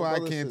that's them. how This my why I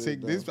brother can't said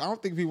take it, this. though. I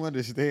don't think people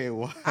understand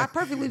why. I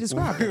perfectly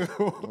described it.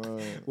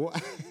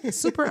 Why?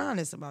 Super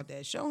honest about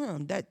that. Show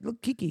him that. Look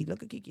at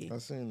Kiki. I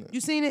seen it. You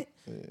seen it?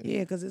 Yeah,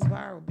 because it's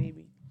viral,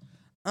 baby.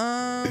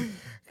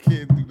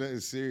 Can't do nothing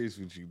serious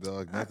with you,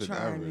 dog. Nothing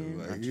try, ever.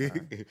 man. I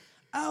Like,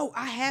 Oh,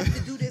 I have to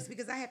do this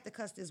because I have to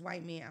cuss this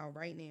white man out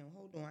right now.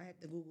 Hold on, I have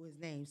to Google his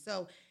name.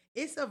 So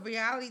it's a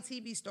reality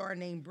TV star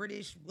named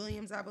British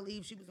Williams, I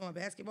believe. She was on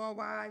Basketball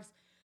Wives.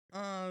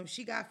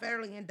 She got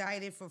federally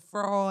indicted for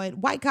fraud,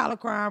 white collar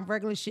crime,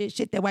 regular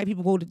shit that white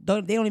people they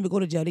don't even go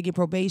to jail. They get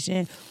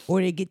probation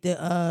or they get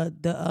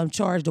the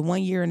charge the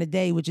 1 year and a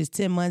day, which is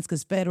 10 months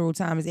because federal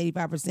time is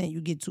 85%. You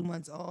get 2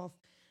 months off.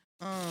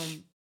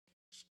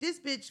 This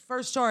bitch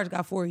first charge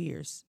got 4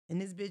 years, and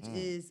this bitch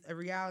is a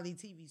reality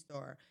TV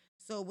star.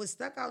 So what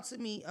stuck out to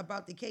me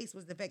about the case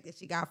was the fact that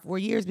she got 4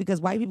 years because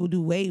white people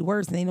do way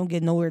worse and they don't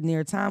get nowhere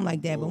near time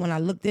like that. But when I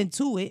looked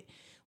into it,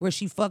 where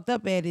she fucked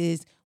up at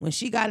is when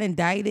she got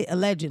indicted,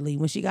 allegedly,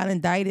 let's say she got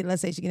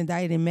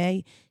indicted in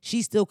May,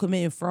 she's still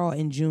committing fraud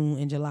in June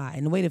and July.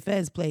 And the way the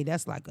feds play,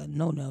 that's like a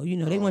no-no. You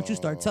know, they want you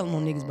to start telling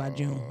on niggas by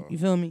June. You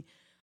feel me?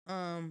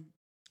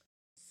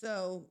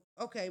 So,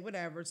 okay,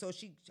 whatever. So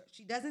she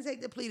doesn't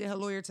take the plea that her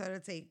lawyer told her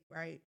to take,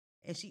 right?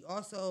 And she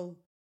also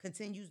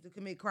continues to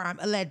commit crime,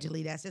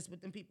 allegedly. That's just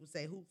what them people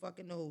say. Who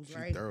fucking knows, she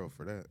right? thorough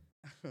for that.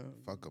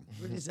 Fuck them.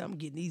 I'm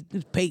getting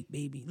this paid,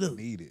 baby. Look,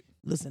 Need it.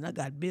 listen, I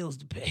got bills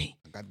to pay.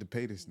 I got to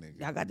pay this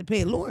nigga. I got to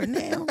pay a lawyer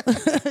now.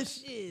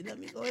 Shit, let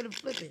me go ahead and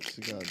flip it.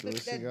 She gotta do Flip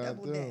what she that gotta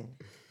double do.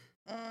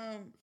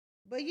 down.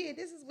 But yeah,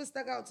 this is what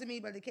stuck out to me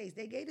about the case.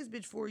 They gave this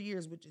bitch 4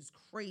 years, which is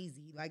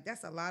crazy. Like,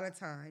 that's a lot of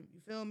time.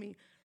 You feel me?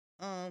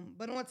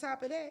 But on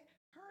top of that,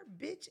 her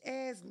bitch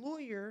ass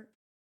lawyer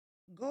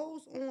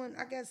goes on,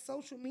 I guess,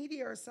 social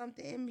media or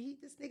something, and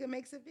this nigga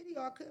makes a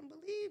video. I couldn't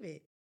believe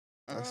it.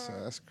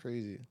 That's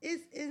crazy.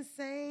 It's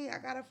insane. I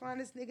gotta find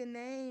this nigga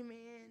name,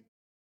 man.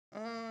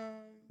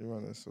 You're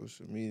on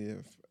social media,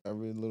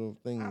 every little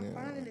thing. I'm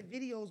now. finding the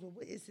videos, but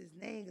what is his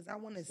name? Because I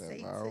want to It's that say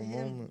to viral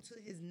him, moment. to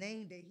his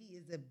name, that he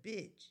is a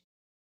bitch.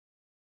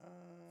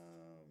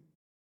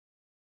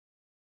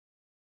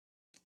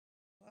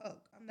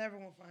 Fuck, I'm never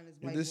gonna find this.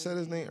 You white just boy said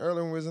his name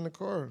earlier when we was in the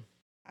car.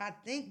 I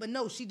think, but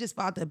no, she just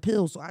filed the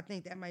appeal, so I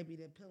think that might be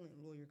the appealing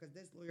lawyer because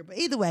this lawyer. But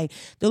either way,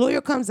 the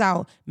lawyer comes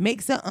out,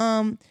 makes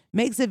a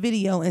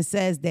video, and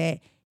says that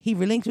he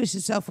relinquished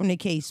himself from the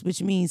case,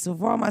 which means, so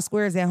for all my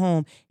squares at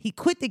home, he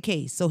quit the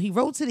case. So he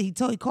wrote to he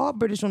called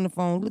British on the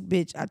phone. Look,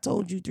 bitch, I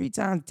told you 3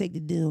 times to take the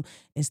deal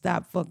and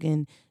stop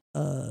fucking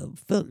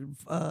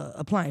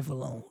applying for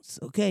loans.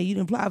 Okay, you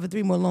done apply for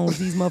 3 more loans.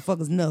 These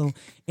motherfuckers know,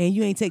 and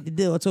you ain't take the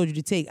deal I told you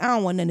to take. I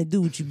don't want nothing to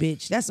do with you,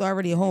 bitch. That's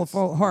already a whole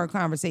hard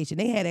conversation.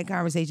 They had that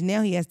conversation.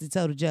 Now he has to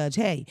tell the judge,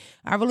 hey,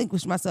 I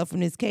relinquished myself from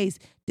this case.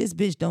 This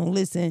bitch don't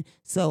listen,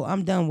 so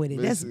I'm done with it.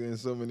 Basically, in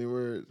so many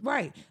words.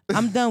 Right.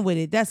 I'm done with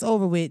it. That's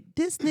over with.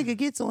 This nigga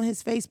gets on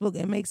his Facebook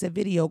and makes a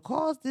video,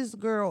 calls this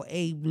girl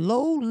a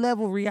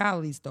low-level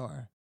reality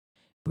star.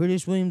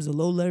 British Williams, a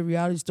low-level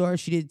reality star.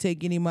 She didn't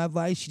take any of my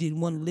advice. She didn't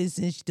want to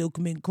listen. She still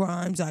committing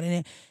crimes out of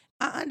that.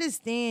 I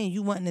understand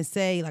you wanting to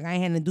say, like, I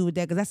ain't had to do with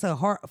that, because that's a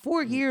hard,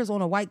 4 years on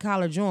a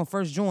white-collar joint,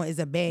 first joint, is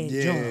a bad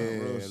joint.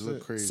 Yeah,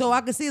 look crazy. So I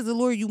can see as a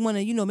lawyer, you want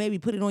to, maybe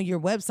put it on your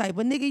website.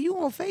 But, nigga, you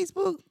on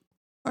Facebook?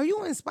 Are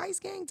you in Spice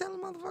Gang telling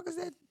motherfuckers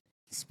that?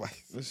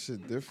 Spice. This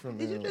shit different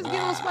Did you now. just get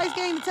on Spice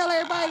Gang to tell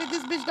everybody that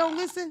this bitch don't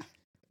listen?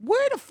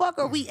 Where the fuck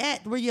are we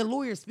at where your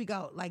lawyers speak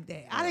out like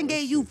that? I done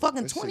gave you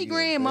fucking 20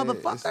 grand,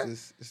 motherfucker.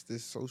 It's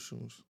this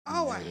socials.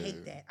 Oh, I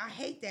hate that. I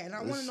hate that. And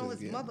I This want to know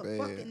shit his getting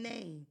motherfucking bad.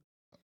 name.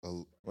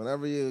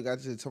 Whenever you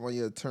got you talking about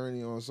your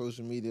attorney on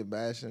social media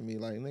bashing me,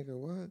 like, nigga,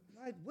 what?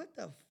 Like, what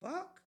the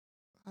fuck?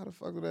 How the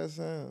fuck would that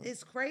sound?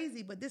 It's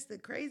crazy, but this the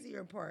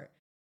crazier part.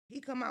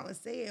 He come out and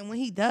say it, and when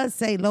he does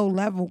say low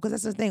level, because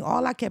that's the thing,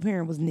 all I kept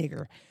hearing was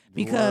nigger.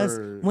 Because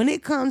Word. when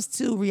it comes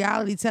to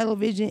reality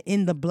television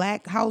in the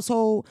black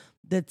household,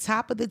 the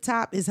top of the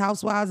top is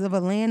Housewives of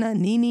Atlanta,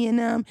 Nene and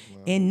them.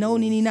 And no,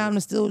 Nene now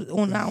still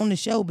not on the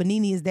show, but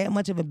Nene is that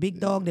much of a big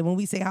dog that when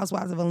we say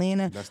Housewives of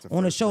Atlanta That's the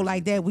on a first show person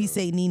like you that, think we of.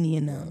 say Nene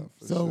and them.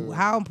 for So sure.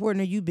 how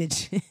important are you,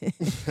 bitch?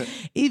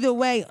 Either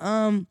way,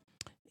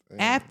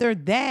 after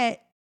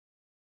that,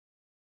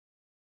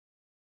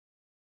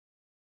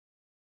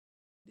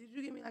 Did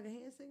you give me like a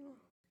hand signal?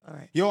 All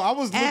right. Yo, I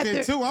was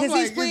looking too. I'm Because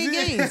like, he's playing is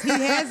it- games.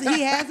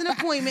 He has an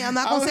appointment. I'm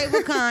not gonna say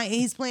what kind, and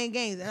he's playing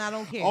games, and I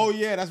don't care. Oh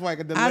yeah, that's why I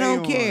could delay I don't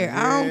on. care.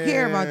 I don't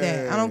care about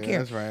that. I don't care.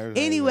 That's right.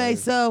 Anyway,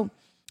 so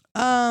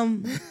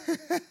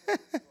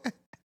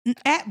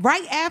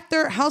right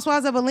after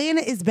Housewives of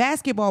Atlanta is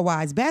Basketball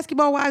Wives.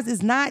 Basketball Wives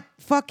is not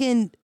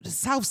fucking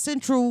South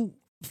Central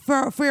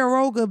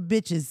Farroga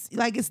bitches.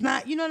 Like, it's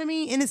not, you know what I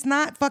mean? And it's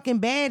not fucking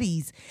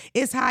baddies.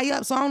 It's high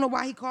up. So I don't know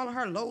why he calling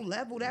her low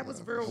level. That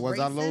was real Was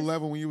racist. I low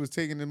level when you was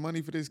taking the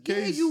money for this Yeah,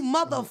 case? you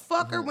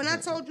motherfucker. When I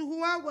told you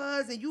who I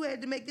was and you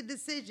had to make the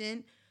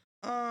decision,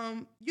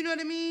 you know what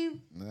I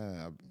mean?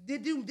 Nah,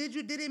 Did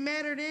it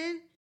matter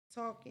then?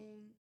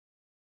 Talking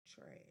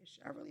trash.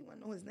 I really want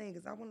to know his name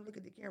because I want to look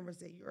at the camera and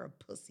say, you're a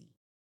pussy.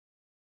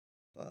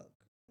 Fuck.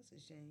 That's a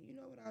shame. You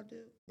know what I'll do?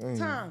 Damn.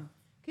 Tom,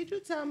 could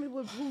you tell me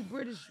who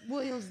British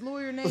Williams'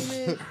 lawyer name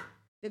is?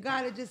 The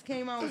guy that just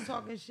came out was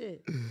talking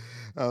shit.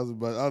 I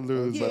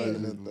literally Yeah.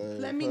 about to.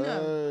 Let me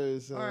know.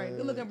 All right,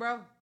 good looking,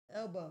 bro.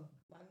 Elbow,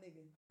 my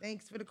nigga.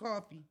 Thanks for the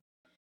coffee.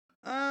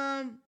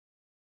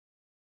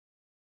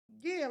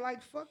 Yeah,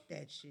 like fuck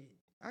that shit.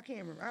 I can't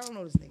remember. I don't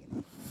know this nigga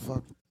name.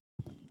 Fuck.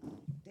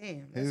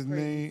 Damn, that's His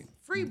crazy. name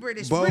Free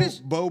British.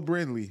 Bo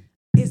Brindley.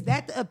 Is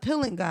that the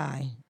appellant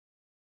guy?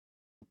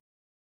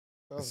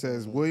 It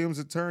says Williams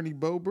attorney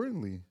Bo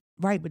Brindley.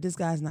 Right, but this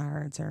guy's not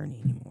her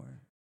attorney anymore.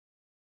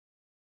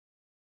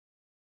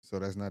 So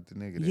that's not the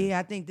nigga. Then. Yeah,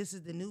 I think this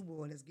is the new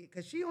boy that's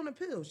because she on the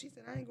pill. She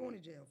said, I ain't going to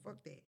jail.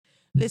 Fuck that.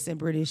 Listen,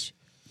 British,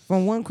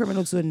 from one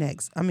criminal to the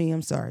next. I mean,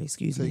 I'm sorry,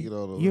 excuse me. Take it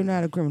all the You're way.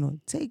 not a criminal.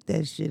 Take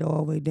that shit all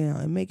the way down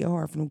and make it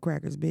hard for them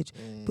crackers, bitch.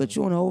 Put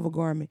you on an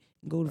overgarment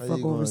and go the How fuck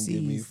you gonna overseas.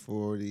 give me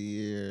 40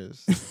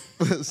 years?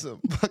 Some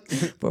fucking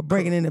For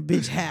breaking in a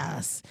bitch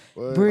house.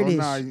 What? British.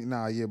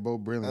 Yeah, Bo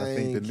Brindley. I I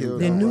think the ain't new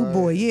killed The guy. new Right.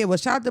 boy. Yeah, well,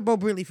 shout out to Bo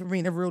Brindley for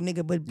being a real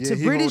nigga. But Yeah, to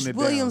he British holding it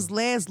Williams' down.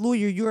 last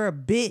lawyer, you're a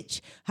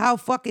bitch. How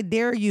fucking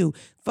dare you?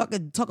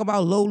 Fucking talk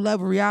about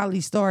low-level reality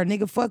star.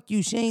 Nigga, fuck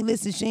you. She ain't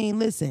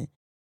listen.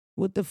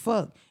 What the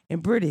fuck?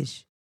 And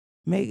British,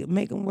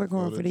 make them work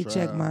hard to for their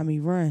check, trial. mommy.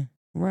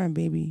 Run,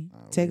 baby.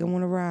 Take them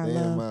on a ride,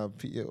 damn love.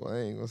 my PO. I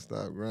ain't gonna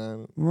stop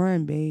grinding.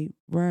 Run, babe.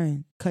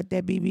 Run. Cut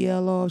that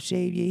BBL off,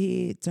 shave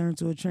your head, turn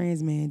to a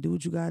trans man. Do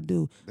what you gotta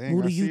do. Dang,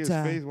 Move I to see his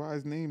Utah. face. Why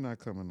his name not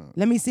coming up?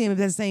 Let me see him if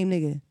that's the same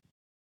nigga.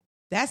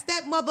 That's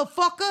that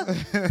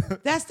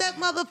motherfucker. That's that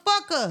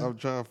motherfucker. I'm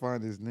trying to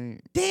find his name.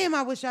 Damn,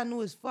 I wish I knew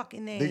his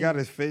fucking name. They got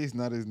his face,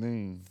 not his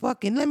name.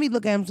 Fucking, let me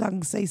look at him so I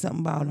can say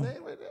something about him.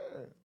 Name right there.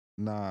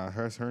 Nah,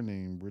 her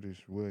name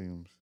British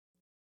Williams.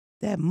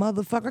 That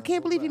motherfucker. I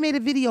can't believe he made a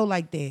video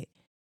like that.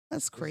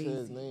 That's It said his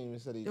crazy. name.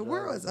 It said he The drive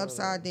world is a car.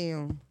 upside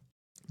down.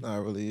 Nah,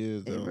 it really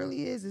is though. It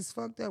really is. It's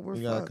fucked up. We're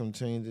You gotta fucked. come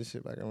change this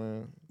shit back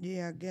around.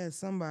 Yeah, I guess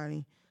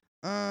somebody.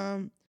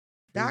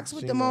 Docs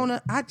with she the know.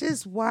 Mona. I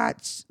just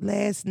watched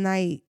last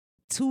night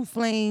Two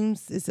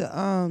Flames. It's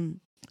a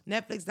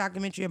Netflix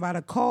documentary about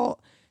a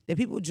cult that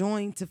people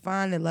join to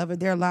find the love of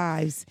their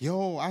lives.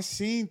 Yo, I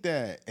seen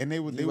that, and they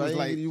was right?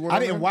 like, You weren't I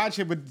didn't there? watch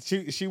it, but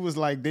she was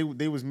like, they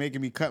was making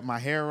me cut my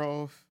hair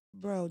off.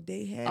 Bro,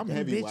 they had I'm them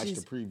heavy. Watch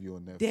the bitches. preview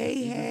on Netflix. They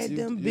You had did-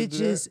 them you do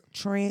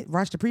bitches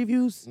watch the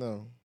previews?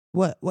 No.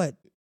 What? What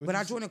But you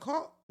I say? joined a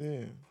cult? Yeah.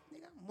 Nigga,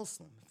 I'm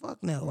Muslim.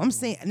 Fuck no. I'm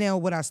saying now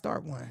would I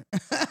start one?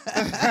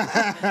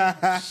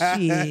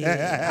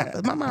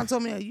 Shit. My mom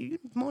told me,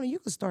 Mona, you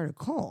could start a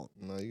cult.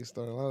 No, you can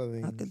start a lot of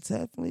things. I could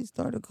definitely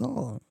start a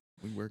cult.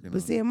 We working But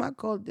on see, in my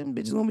cult, them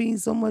bitches gonna be eating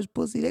so much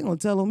pussy, they gonna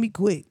tell on me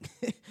quick.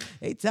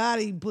 They tired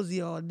of eating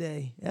pussy all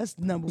day. That's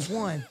number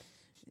one.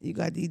 You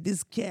got to eat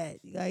this cat.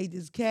 You got to eat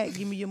this cat.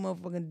 Give me your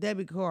motherfucking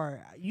debit card.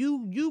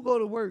 You go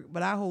to work,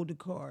 but I hold the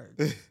card.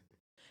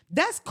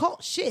 That's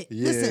cult shit.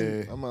 Yeah.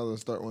 Listen, I might as well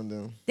start one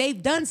down. they've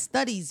done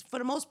studies. For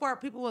the most part,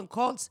 people in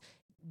cults,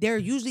 they're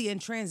usually in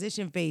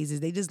transition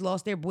phases. They just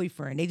lost their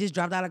boyfriend. They just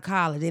dropped out of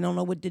college. They don't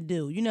know what to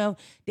do. You know,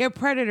 they're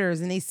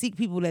predators and they seek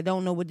people that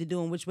don't know what to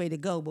do and which way to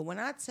go. But when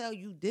I tell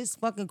you this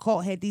fucking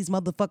cult had these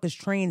motherfuckers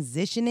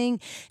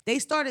transitioning, they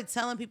started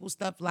telling people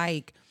stuff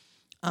like,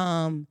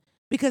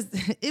 because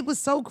it was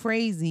so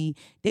crazy.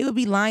 They would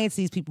be lying to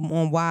these people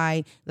on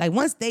why, like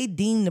once they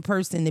deem the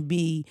person to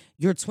be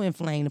your twin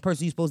flame, the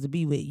person you're supposed to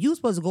be with, you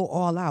supposed to go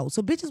all out.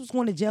 So bitches was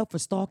going to jail for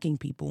stalking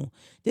people.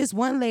 This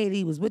one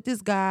lady was with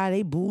this guy.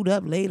 They booed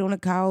up, laid on the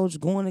couch,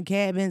 going to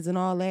cabins and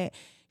all that.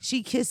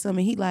 She kissed him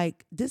and he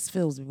like, this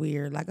feels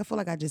weird. Like I feel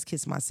like I just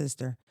kissed my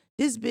sister.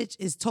 This bitch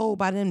is told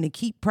by them to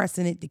keep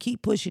pressing it, to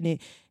keep pushing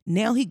it.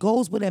 Now he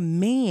goes with a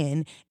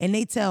man and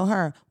they tell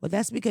her, well,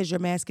 that's because your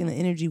masculine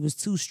energy was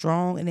too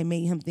strong and it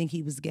made him think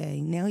he was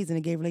gay. Now he's in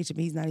a gay relationship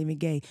and he's not even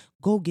gay.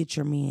 Go get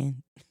your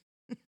man.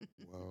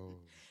 Whoa.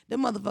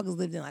 Them motherfuckers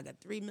lived in like a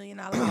 $3 million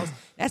house.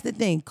 That's the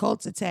thing.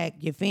 Cults attack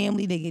your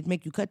family. They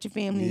make you cut your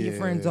family and your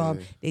friends off.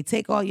 Yeah. They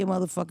take all your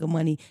motherfucking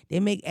money. They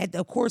make,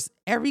 of course,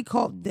 every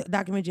cult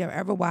documentary I've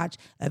ever watched,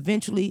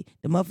 eventually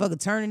the motherfucker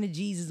turn into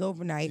Jesus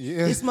overnight.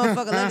 Yeah. This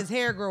motherfucker let his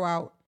hair grow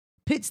out,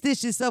 pit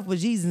stitched himself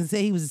with Jesus and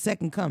said he was the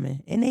second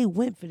coming. And they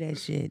went for that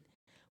shit.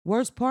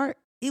 Worst part,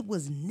 it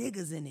was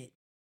niggas in it.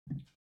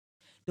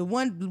 The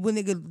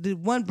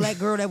one black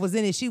girl that was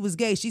in it, she was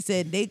gay. She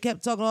said they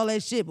kept talking all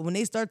that shit, but when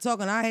they start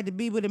talking, I had to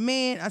be with a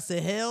man. I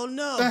said, hell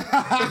no.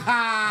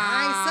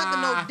 I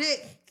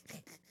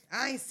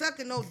ain't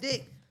sucking no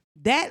dick.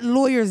 That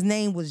lawyer's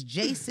name was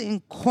Jason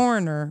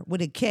Corner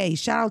with a K.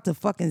 Shout out to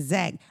fucking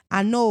Zach.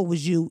 I know it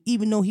was you,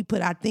 even though he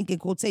put, I think, in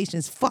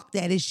quotations, fuck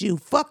that, it's you.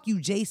 Fuck you,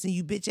 Jason,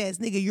 you bitch ass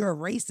nigga. You're a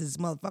racist,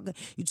 motherfucker.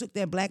 You took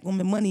that black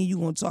woman money and you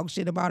gonna talk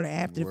shit about her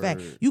after the fact.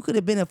 You could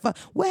have been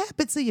what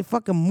happened to your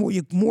fucking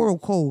your moral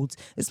codes?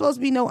 It's supposed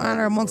to be no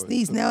honor amongst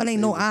these. Now it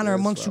ain't no honor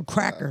amongst you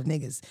cracker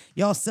niggas.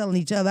 Y'all selling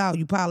each other out,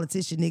 you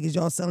politician niggas.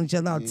 Y'all selling each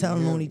other out,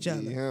 telling on each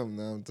other. Him,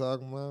 now I'm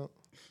talking about.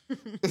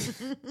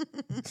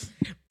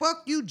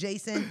 Fuck you,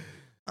 Jason.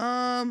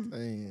 Damn.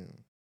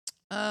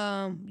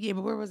 Yeah,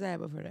 but where was I at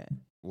before that?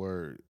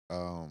 Word.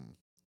 Oh,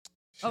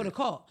 the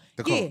call.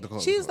 The call.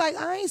 She was like,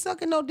 I ain't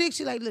sucking no dick.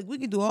 She like, look, we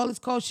can do all this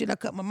cold shit. I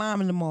cut my mom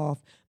and them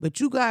off, but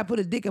you gotta put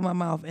a dick in my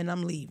mouth and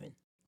I'm leaving.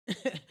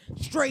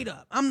 Straight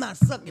up. I'm not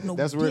sucking no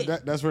dick.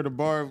 That's where the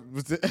bar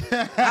was.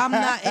 I'm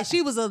not, and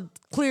she was a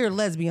clear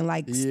lesbian,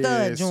 like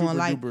stud joint.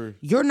 Like, duper.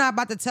 You're not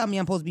about to tell me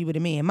I'm supposed to be with a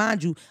man.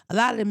 Mind you, a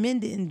lot of the men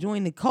didn't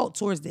join the cult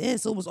towards the end,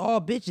 so it was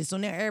all bitches. So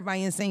now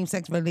everybody in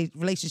same-sex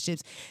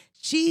relationships.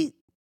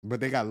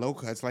 But they got low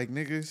cuts like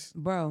niggas.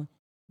 Bro,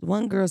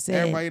 one girl said,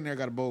 everybody in there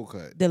got a bowl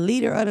cut. The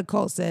leader of the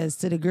cult says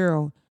to the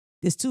girl,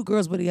 there's two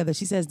girls put together.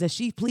 She says, does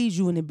she please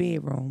you in the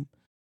bedroom?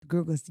 The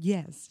girl goes,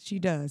 yes, she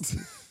does.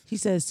 She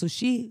says, so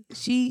she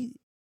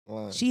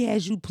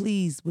has you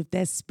pleased with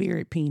that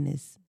spirit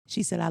penis.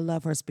 She said, I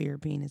love her spirit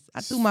penis.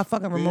 I threw my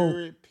fucking remote.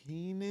 Spirit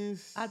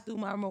penis? I threw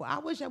my remote.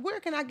 Where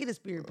can I get a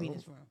spirit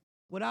penis from?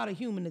 Without a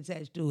human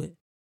attached to it.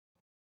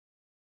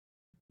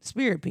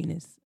 Spirit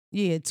penis.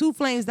 Yeah, Two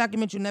Flames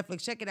documentary on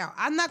Netflix. Check it out.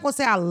 I'm not going to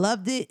say I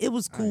loved it. It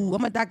was cool.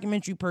 I'm a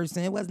documentary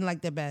person. It wasn't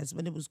like the best,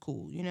 but it was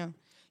cool, you know?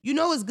 You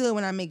know it's good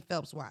when I make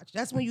Phelps watch.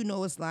 That's when you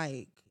know it's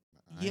like,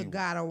 you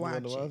gotta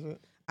watch it.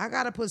 I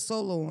gotta put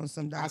Solo on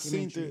some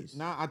documentaries.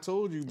 I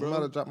told you, bro. I'm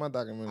about to drop my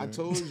documentary. I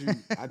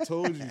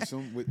told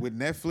you. With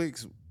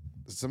Netflix,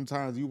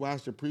 sometimes you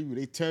watch the preview,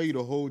 they tell you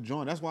the whole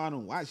joint. That's why I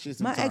don't watch shit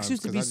sometimes. My ex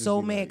used to be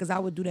so mad because I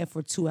would do that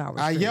for 2 hours.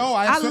 I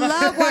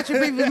love watching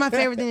previews. It's my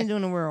favorite thing to do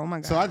in the world. Oh my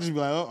God. So I just be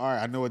like, oh, all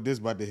right, I know what this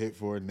about to hit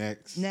for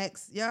next.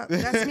 Yep.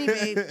 That's me,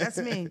 babe. That's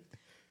me.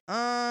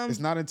 It's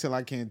not until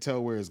I can't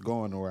tell where it's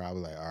going or where I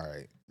was like, all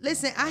right.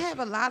 Listen, I have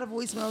a lot of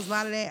voicemails, a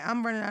lot of that.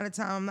 I'm running out of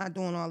time. I'm not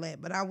doing all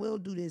that. But I will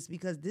do this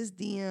because this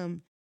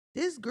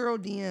girl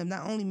DM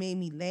not only made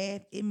me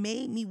laugh, it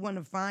made me want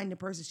to find the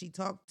person she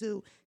talked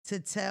to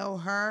tell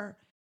her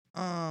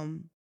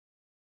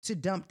to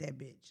dump that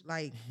bitch.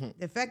 Like,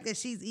 the fact that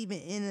she's even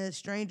in a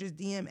stranger's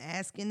DM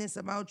asking this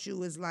about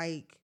you is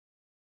like,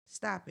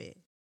 stop it.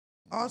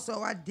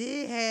 Also, I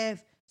did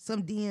have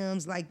some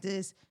DMs like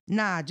this.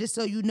 Nah, just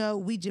so you know,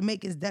 we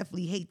Jamaicans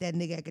definitely hate that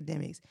nigga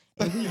Academics.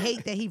 And we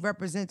hate that he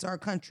represents our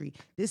country.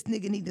 This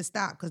nigga need to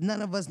stop because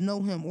none of us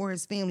know him or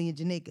his family in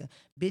Jamaica.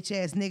 Bitch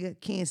ass nigga,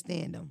 can't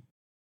stand him.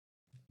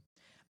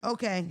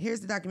 Okay,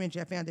 here's the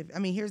documentary.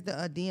 Here's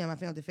the DM. I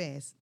found it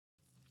fast.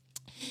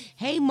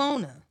 Hey,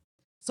 Mona.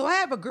 So I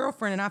have a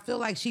girlfriend and I feel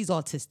like she's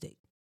autistic.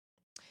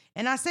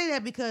 And I say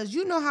that because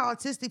you know how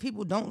autistic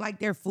people don't like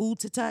their food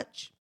to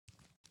touch?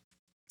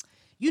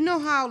 You know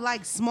how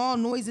like small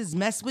noises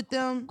mess with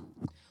them?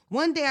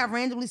 One day I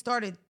randomly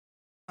started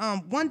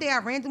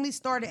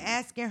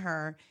asking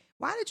her,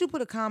 why did you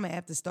put a comma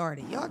after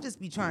started? Y'all just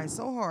be trying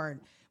so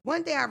hard.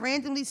 One day I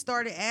randomly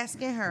started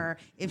asking her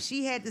if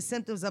she had the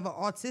symptoms of an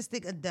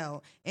autistic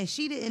adult, and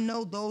she didn't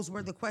know those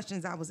were the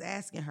questions I was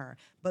asking her.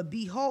 But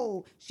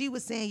behold, she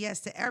was saying yes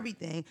to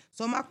everything.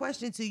 So my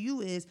question to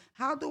you is,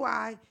 how do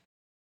I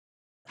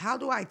tell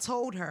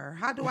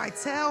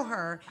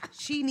her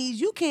she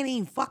needs, you can't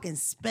even fucking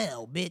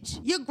spell,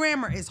 bitch. Your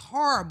grammar is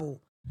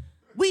horrible.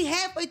 We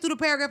halfway through the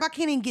paragraph, I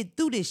can't even get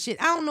through this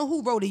shit. I don't know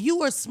who wrote it,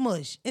 you or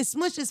Smush. And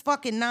Smush is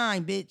fucking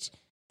 9, bitch.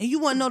 And you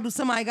want to know do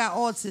somebody got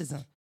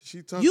autism.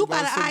 She talking you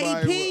about got an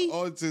somebody IEP?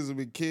 with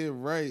autism and kid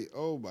right.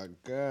 Oh my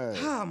God.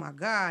 Oh my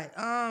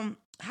God.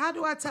 How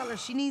do I tell her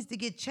she needs to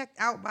get checked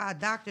out by a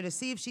doctor to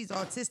see if she's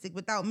autistic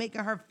without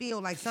making her feel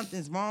like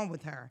something's wrong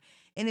with her?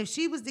 And if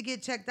she was to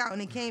get checked out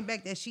and it came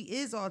back that she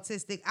is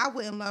autistic, I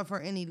wouldn't love her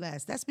any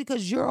less. That's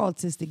because you're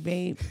autistic,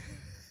 babe.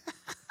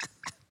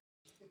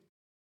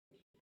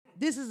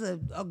 This is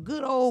a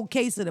good old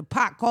case of the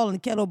pot calling the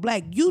kettle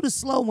black. You the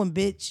slow one,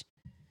 bitch.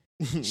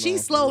 She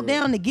slowed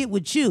down to get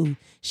with you.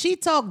 She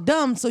talk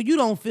dumb so you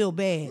don't feel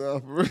bad.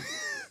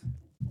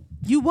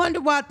 You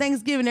wonder why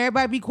Thanksgiving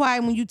everybody be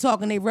quiet when you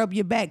talk and they rub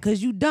your back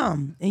because you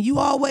dumb. And you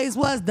always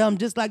was dumb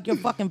just like your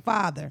fucking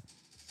father.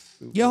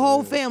 Your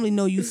whole family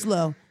know you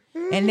slow.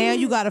 And now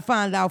you got to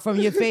find out from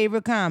your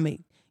favorite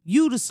comic.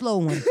 You the slow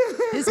one.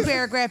 This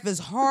paragraph is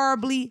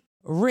horribly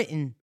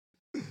written.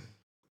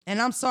 And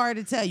I'm sorry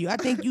to tell you, I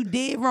think you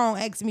did wrong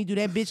asking me do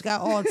that bitch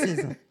got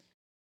autism.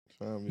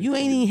 You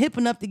ain't even hip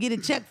enough to get a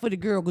check for the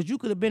girl because you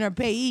could have been her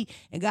payee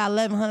and got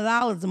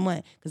 $1,100 a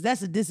month because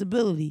that's a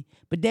disability.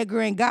 But that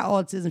girl ain't got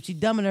autism. She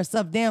dumbing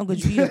herself down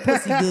because you eat her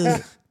pussy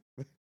good.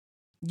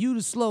 You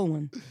the slow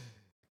one.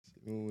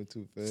 Moving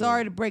too fast.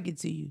 Sorry to break it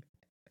to you.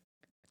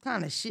 What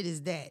kind of shit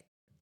is that?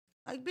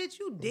 Like, bitch,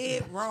 you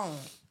dead wrong.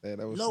 Yeah,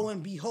 that was Lo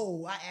and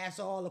behold, I asked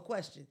her all the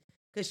questions.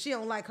 Because she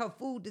don't like her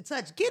food to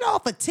touch. Get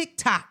off of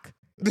TikTok.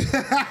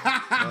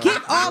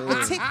 Get off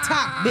of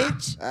TikTok,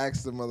 bitch.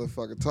 Ask the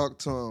motherfucker. Talk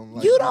to him.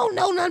 Like, You don't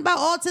know nothing about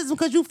autism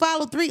because you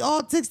follow 3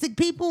 autistic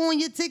people on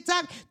your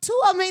TikTok.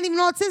 2 of them ain't even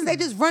autistic. They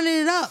just running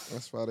it up.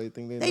 That's why they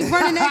think They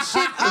running that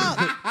shit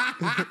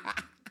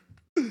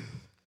up.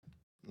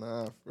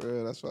 Nah, for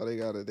real. That's why they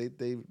got it.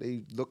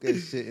 They look at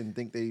shit and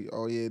think this.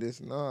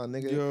 Nah,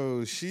 nigga.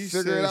 Yo, she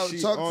Figure said it out. she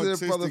Talk to the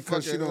autistic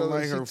because she motherfucker. don't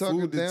like She her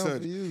talking food to down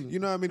touch. for you. You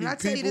know how many When I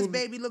tell people? you this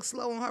baby looks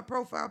slow on her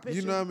profile picture.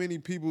 You know how many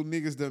people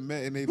niggas that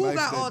met in their Who life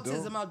got that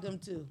autism don't? out them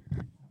too?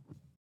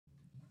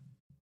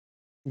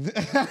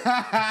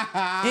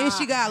 And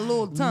she got a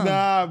little tongue.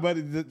 Nah, but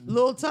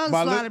Little tongue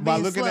sliding by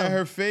being looking slow. at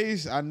her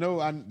face, I know.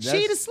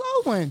 She the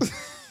slow one.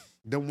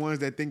 the ones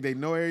that think they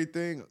know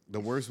everything, the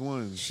worst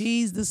ones.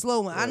 She's the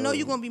slow one. I know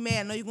you're gonna be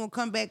mad. I know you're gonna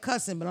come back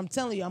cussing, but I'm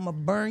telling you, I'm gonna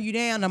burn you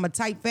down. I'm gonna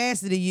type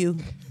faster than you.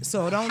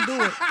 So don't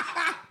do it.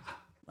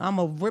 I'm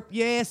gonna rip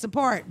your ass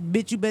apart.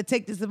 Bitch, you better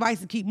take this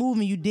advice and keep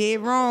moving. You dead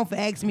wrong for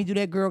asking me, do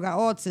that girl got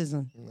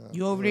autism?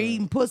 You over there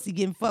eating pussy,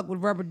 getting fucked with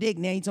rubber dick.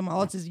 Now you talking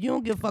about autism. You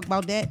don't give a fuck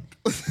about that.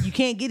 You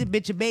can't get a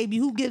bitch a baby.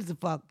 Who gives a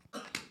fuck?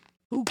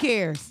 Who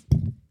cares?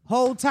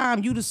 Whole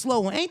time you the slow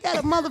one. Ain't that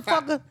a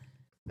motherfucker?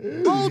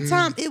 Whole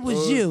time it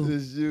was you.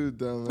 It's you,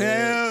 dumb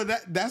man. Yeah,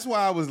 that's why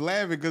I was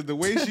laughing because the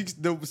way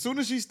as soon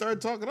as she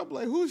started talking, I'm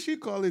like, who's she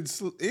calling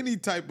any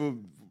type of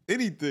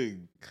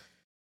anything?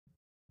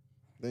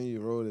 Then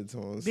you wrote it to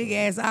him. Big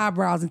ass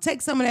eyebrows. And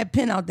take some of that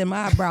pen out them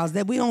eyebrows.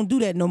 That we don't do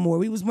that no more.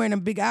 We was wearing them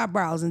big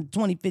eyebrows in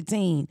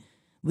 2015.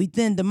 We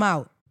thinned them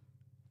out.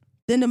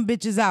 Thin them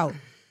bitches out.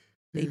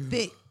 They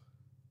thick.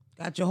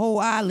 Got your whole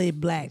eyelid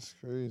black. It's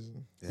crazy.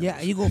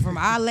 Yeah, you go from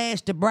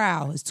eyelash to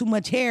brow. It's too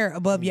much hair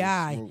above your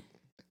eye.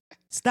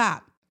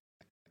 Stop.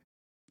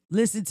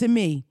 Listen to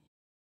me.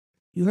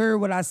 You heard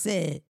what I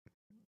said.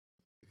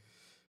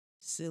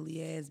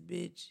 Silly ass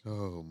bitch.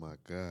 Oh my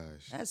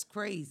gosh, That's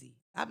crazy.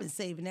 I've been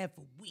saving that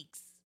for weeks.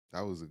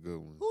 that was a good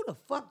one. Who the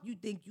fuck you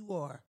think you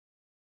are?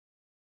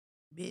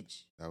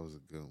 Bitch. That was a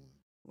good one.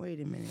 Wait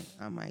a minute.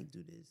 I might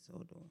do this.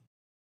 Hold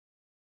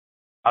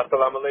on.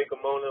 Assalamu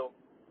alaikum, Mono.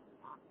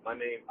 My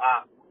name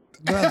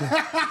Brother.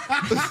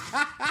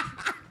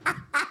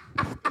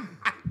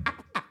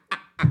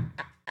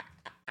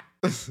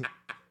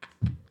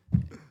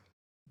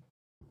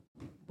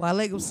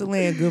 Walaikum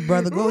salam, good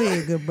brother. Go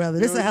ahead, good brother.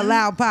 This is a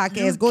halal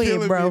podcast. Go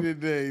ahead, bro.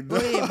 Today, Go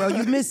ahead, bro.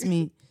 You miss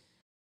me.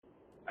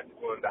 I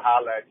just wanted to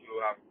holler at you.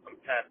 I'm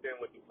tapped in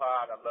with the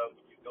pod. I love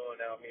what you're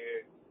doing out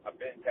here. I've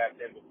been tapped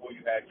in before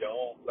you had your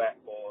own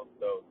platform,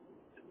 so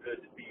it's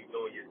good to see you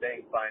doing your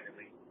thing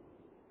finally.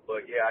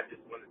 But yeah, I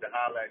just wanted to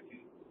holler at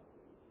you.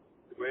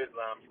 Through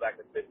Islam, you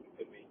like a sister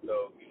to me,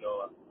 so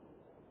I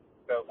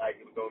felt like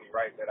it was only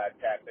right that I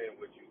tap in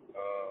with you.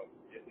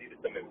 Just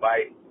needed some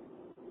advice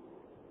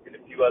and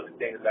a few other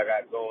things I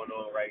got going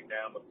on right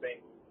now. I'm a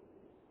single,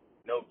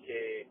 no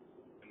kids,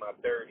 in my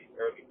 30s,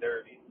 early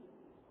 30s.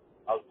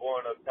 I was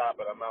born up top,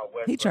 but I'm out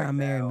west. He trying to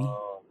marry me.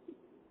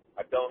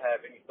 I don't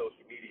have any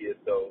social media,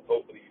 so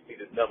hopefully you see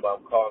this number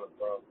I'm calling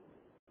from.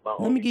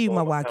 Let me give you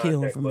my form of YQ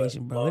contact, information,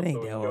 but bro. It ain't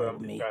long that story short, hard I'm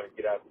with just me. trying to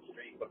get out the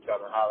streets. I'm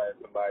trying to holler at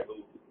somebody who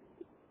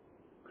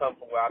come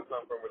from where I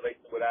come from,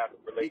 relate to what I He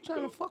relate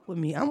trying to to. fuck with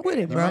me. I'm with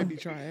it, You bro. might be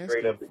trying to ask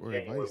Straight her up and for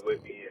genuine advice, with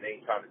though. me and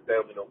ain't trying to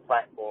sell me no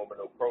platform or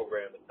no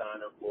program to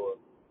sign up for.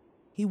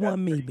 He want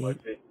That's me, pretty babe.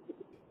 much it.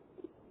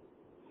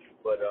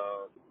 But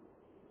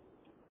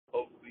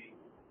hopefully,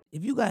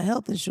 If you got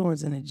health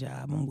insurance and a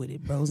job, I'm with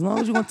it, bro. As long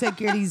as you're going to take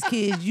care of these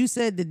kids. You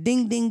said the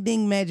ding, ding,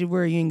 ding magic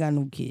word, you ain't got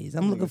no kids.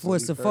 I'm looking for a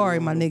said he safari,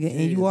 my 31 nigga,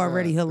 and you kids.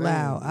 already God halal.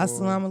 damn, boy.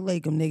 Assalamu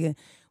alaikum, nigga.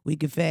 We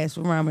can fast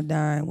for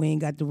Ramadan. We ain't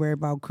got to worry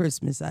about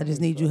Christmas. I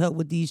just need you help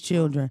with these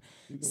children.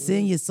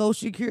 Send your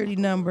social security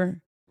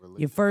number,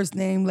 your first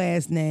name,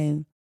 last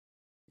name.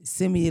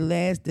 Send me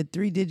the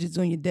 3 digits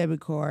on your debit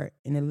card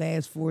and the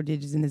last 4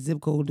 digits in the zip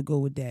code to go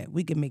with that.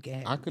 We can make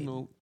it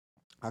happen.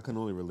 I can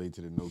only relate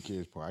to the no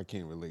kids part. I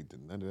can't relate to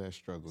none of that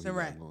struggle It's he a got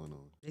wrap. going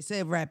on. They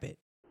said wrap it.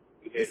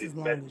 we This hit is this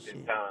long as message in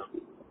shit. time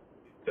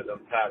because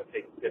I'm tired of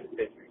taking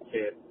penitentiary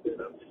chances and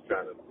I'm just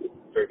trying to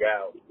figure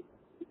out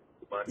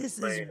my This is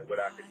plan and what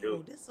I can do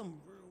wild. This some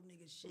real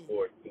nigga shit.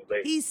 before it's too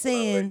late. He's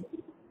saying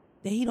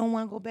that he don't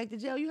want to go back to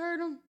jail. You heard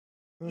him?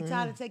 He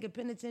tired of taking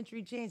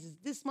penitentiary chances.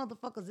 This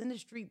motherfucker's in the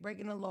street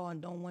breaking the law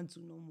and don't want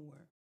to no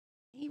more.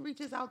 He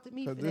reaches out to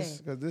me for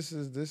that. Cause this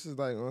is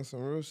like on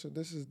some real shit.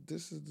 This is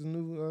the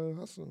new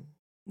hustle.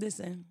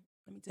 Listen,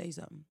 let me tell you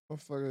something.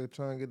 Motherfucker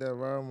trying to get that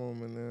raw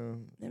moment now.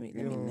 Let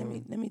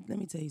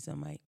me tell you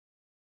something, Mike.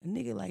 A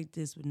nigga like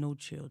this with no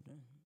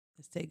children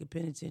that's taking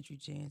penitentiary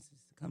chances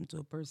to come to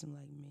a person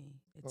like me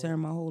that turn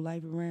my whole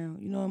life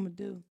around. You know what I'm gonna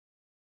do?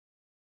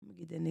 I'm gonna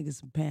get that nigga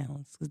some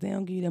pounds because they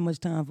don't give you that much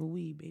time for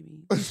weed,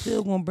 baby. You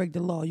still gonna break the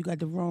law. You got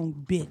the wrong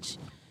bitch.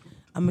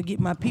 I'm gonna get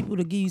my people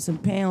to give you some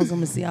pounds. I'm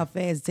gonna see how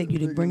fast it take you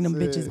to bring them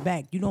bitches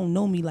back. You don't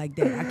know me like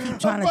that. I keep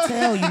trying to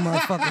tell you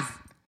motherfuckers.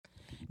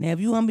 Now, if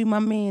you want to be my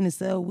man and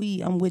sell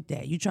weed, I'm with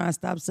that. You trying to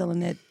stop selling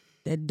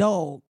that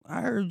dog.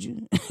 I heard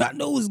you. I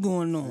know what's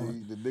going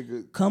on. The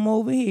nigga, Come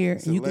over here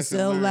it's and a you can lesson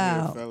sell learned here,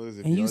 loud. fellas,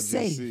 if And you y'all just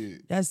safe. see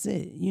it. That's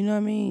it. You know what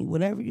I mean?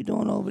 Whatever you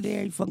doing over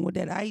there, you fucking with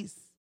that ice,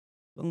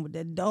 fucking with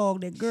that dog,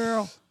 that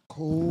girl.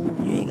 Cool.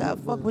 You ain't got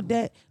to fuck with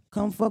that.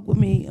 Come fuck with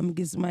me. I'm going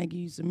to get somebody to give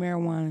you some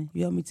marijuana.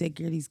 You help me take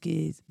care of these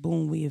kids.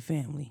 Boom, we a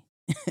family.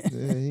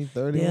 Yeah, he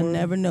 31. They'll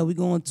never know. We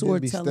going tour He'll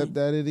be telling.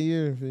 stepdad of the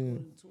year. For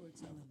you.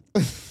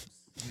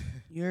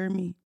 You heard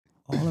me?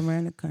 All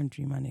around the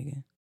country, my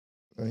nigga.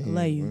 I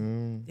love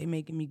you. They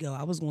making me go.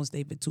 I was going to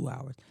stay for 2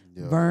 hours.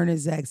 Yo, Vern and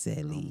Zach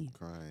said leave.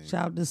 crying.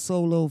 Shout out to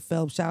Solo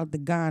Phelps. Shout out to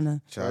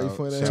Ghana. Shout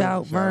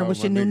Shout Vern.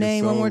 What's your new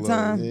name one more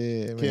time?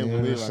 Yeah, man. Can't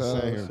believe I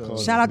sat here Shout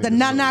calling Shout out to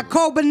Nana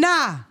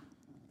Kobana.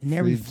 And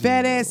every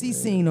fat ass he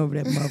seen over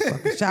that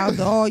motherfucker. Shout out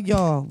to all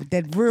y'all with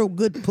that real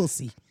good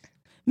pussy.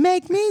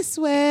 Make me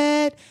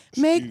sweat.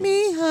 Make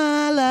me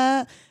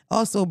holla.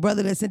 Also,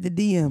 brother that sent the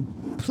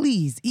DM,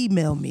 please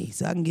email me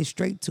so I can get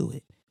straight to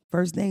it.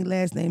 First name,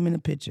 last name in the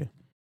picture.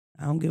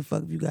 I don't give a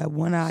fuck if you got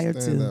one eye or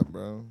Stand two. up,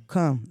 bro.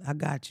 Come, I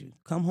got you.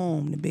 Come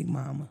home, the big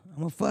mama. I'm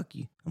going to fuck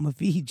you. I'm going to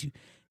feed you.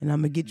 And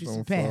I'm going to get you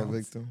some Don't fall pounds.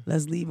 victim.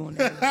 Let's leave on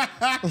that.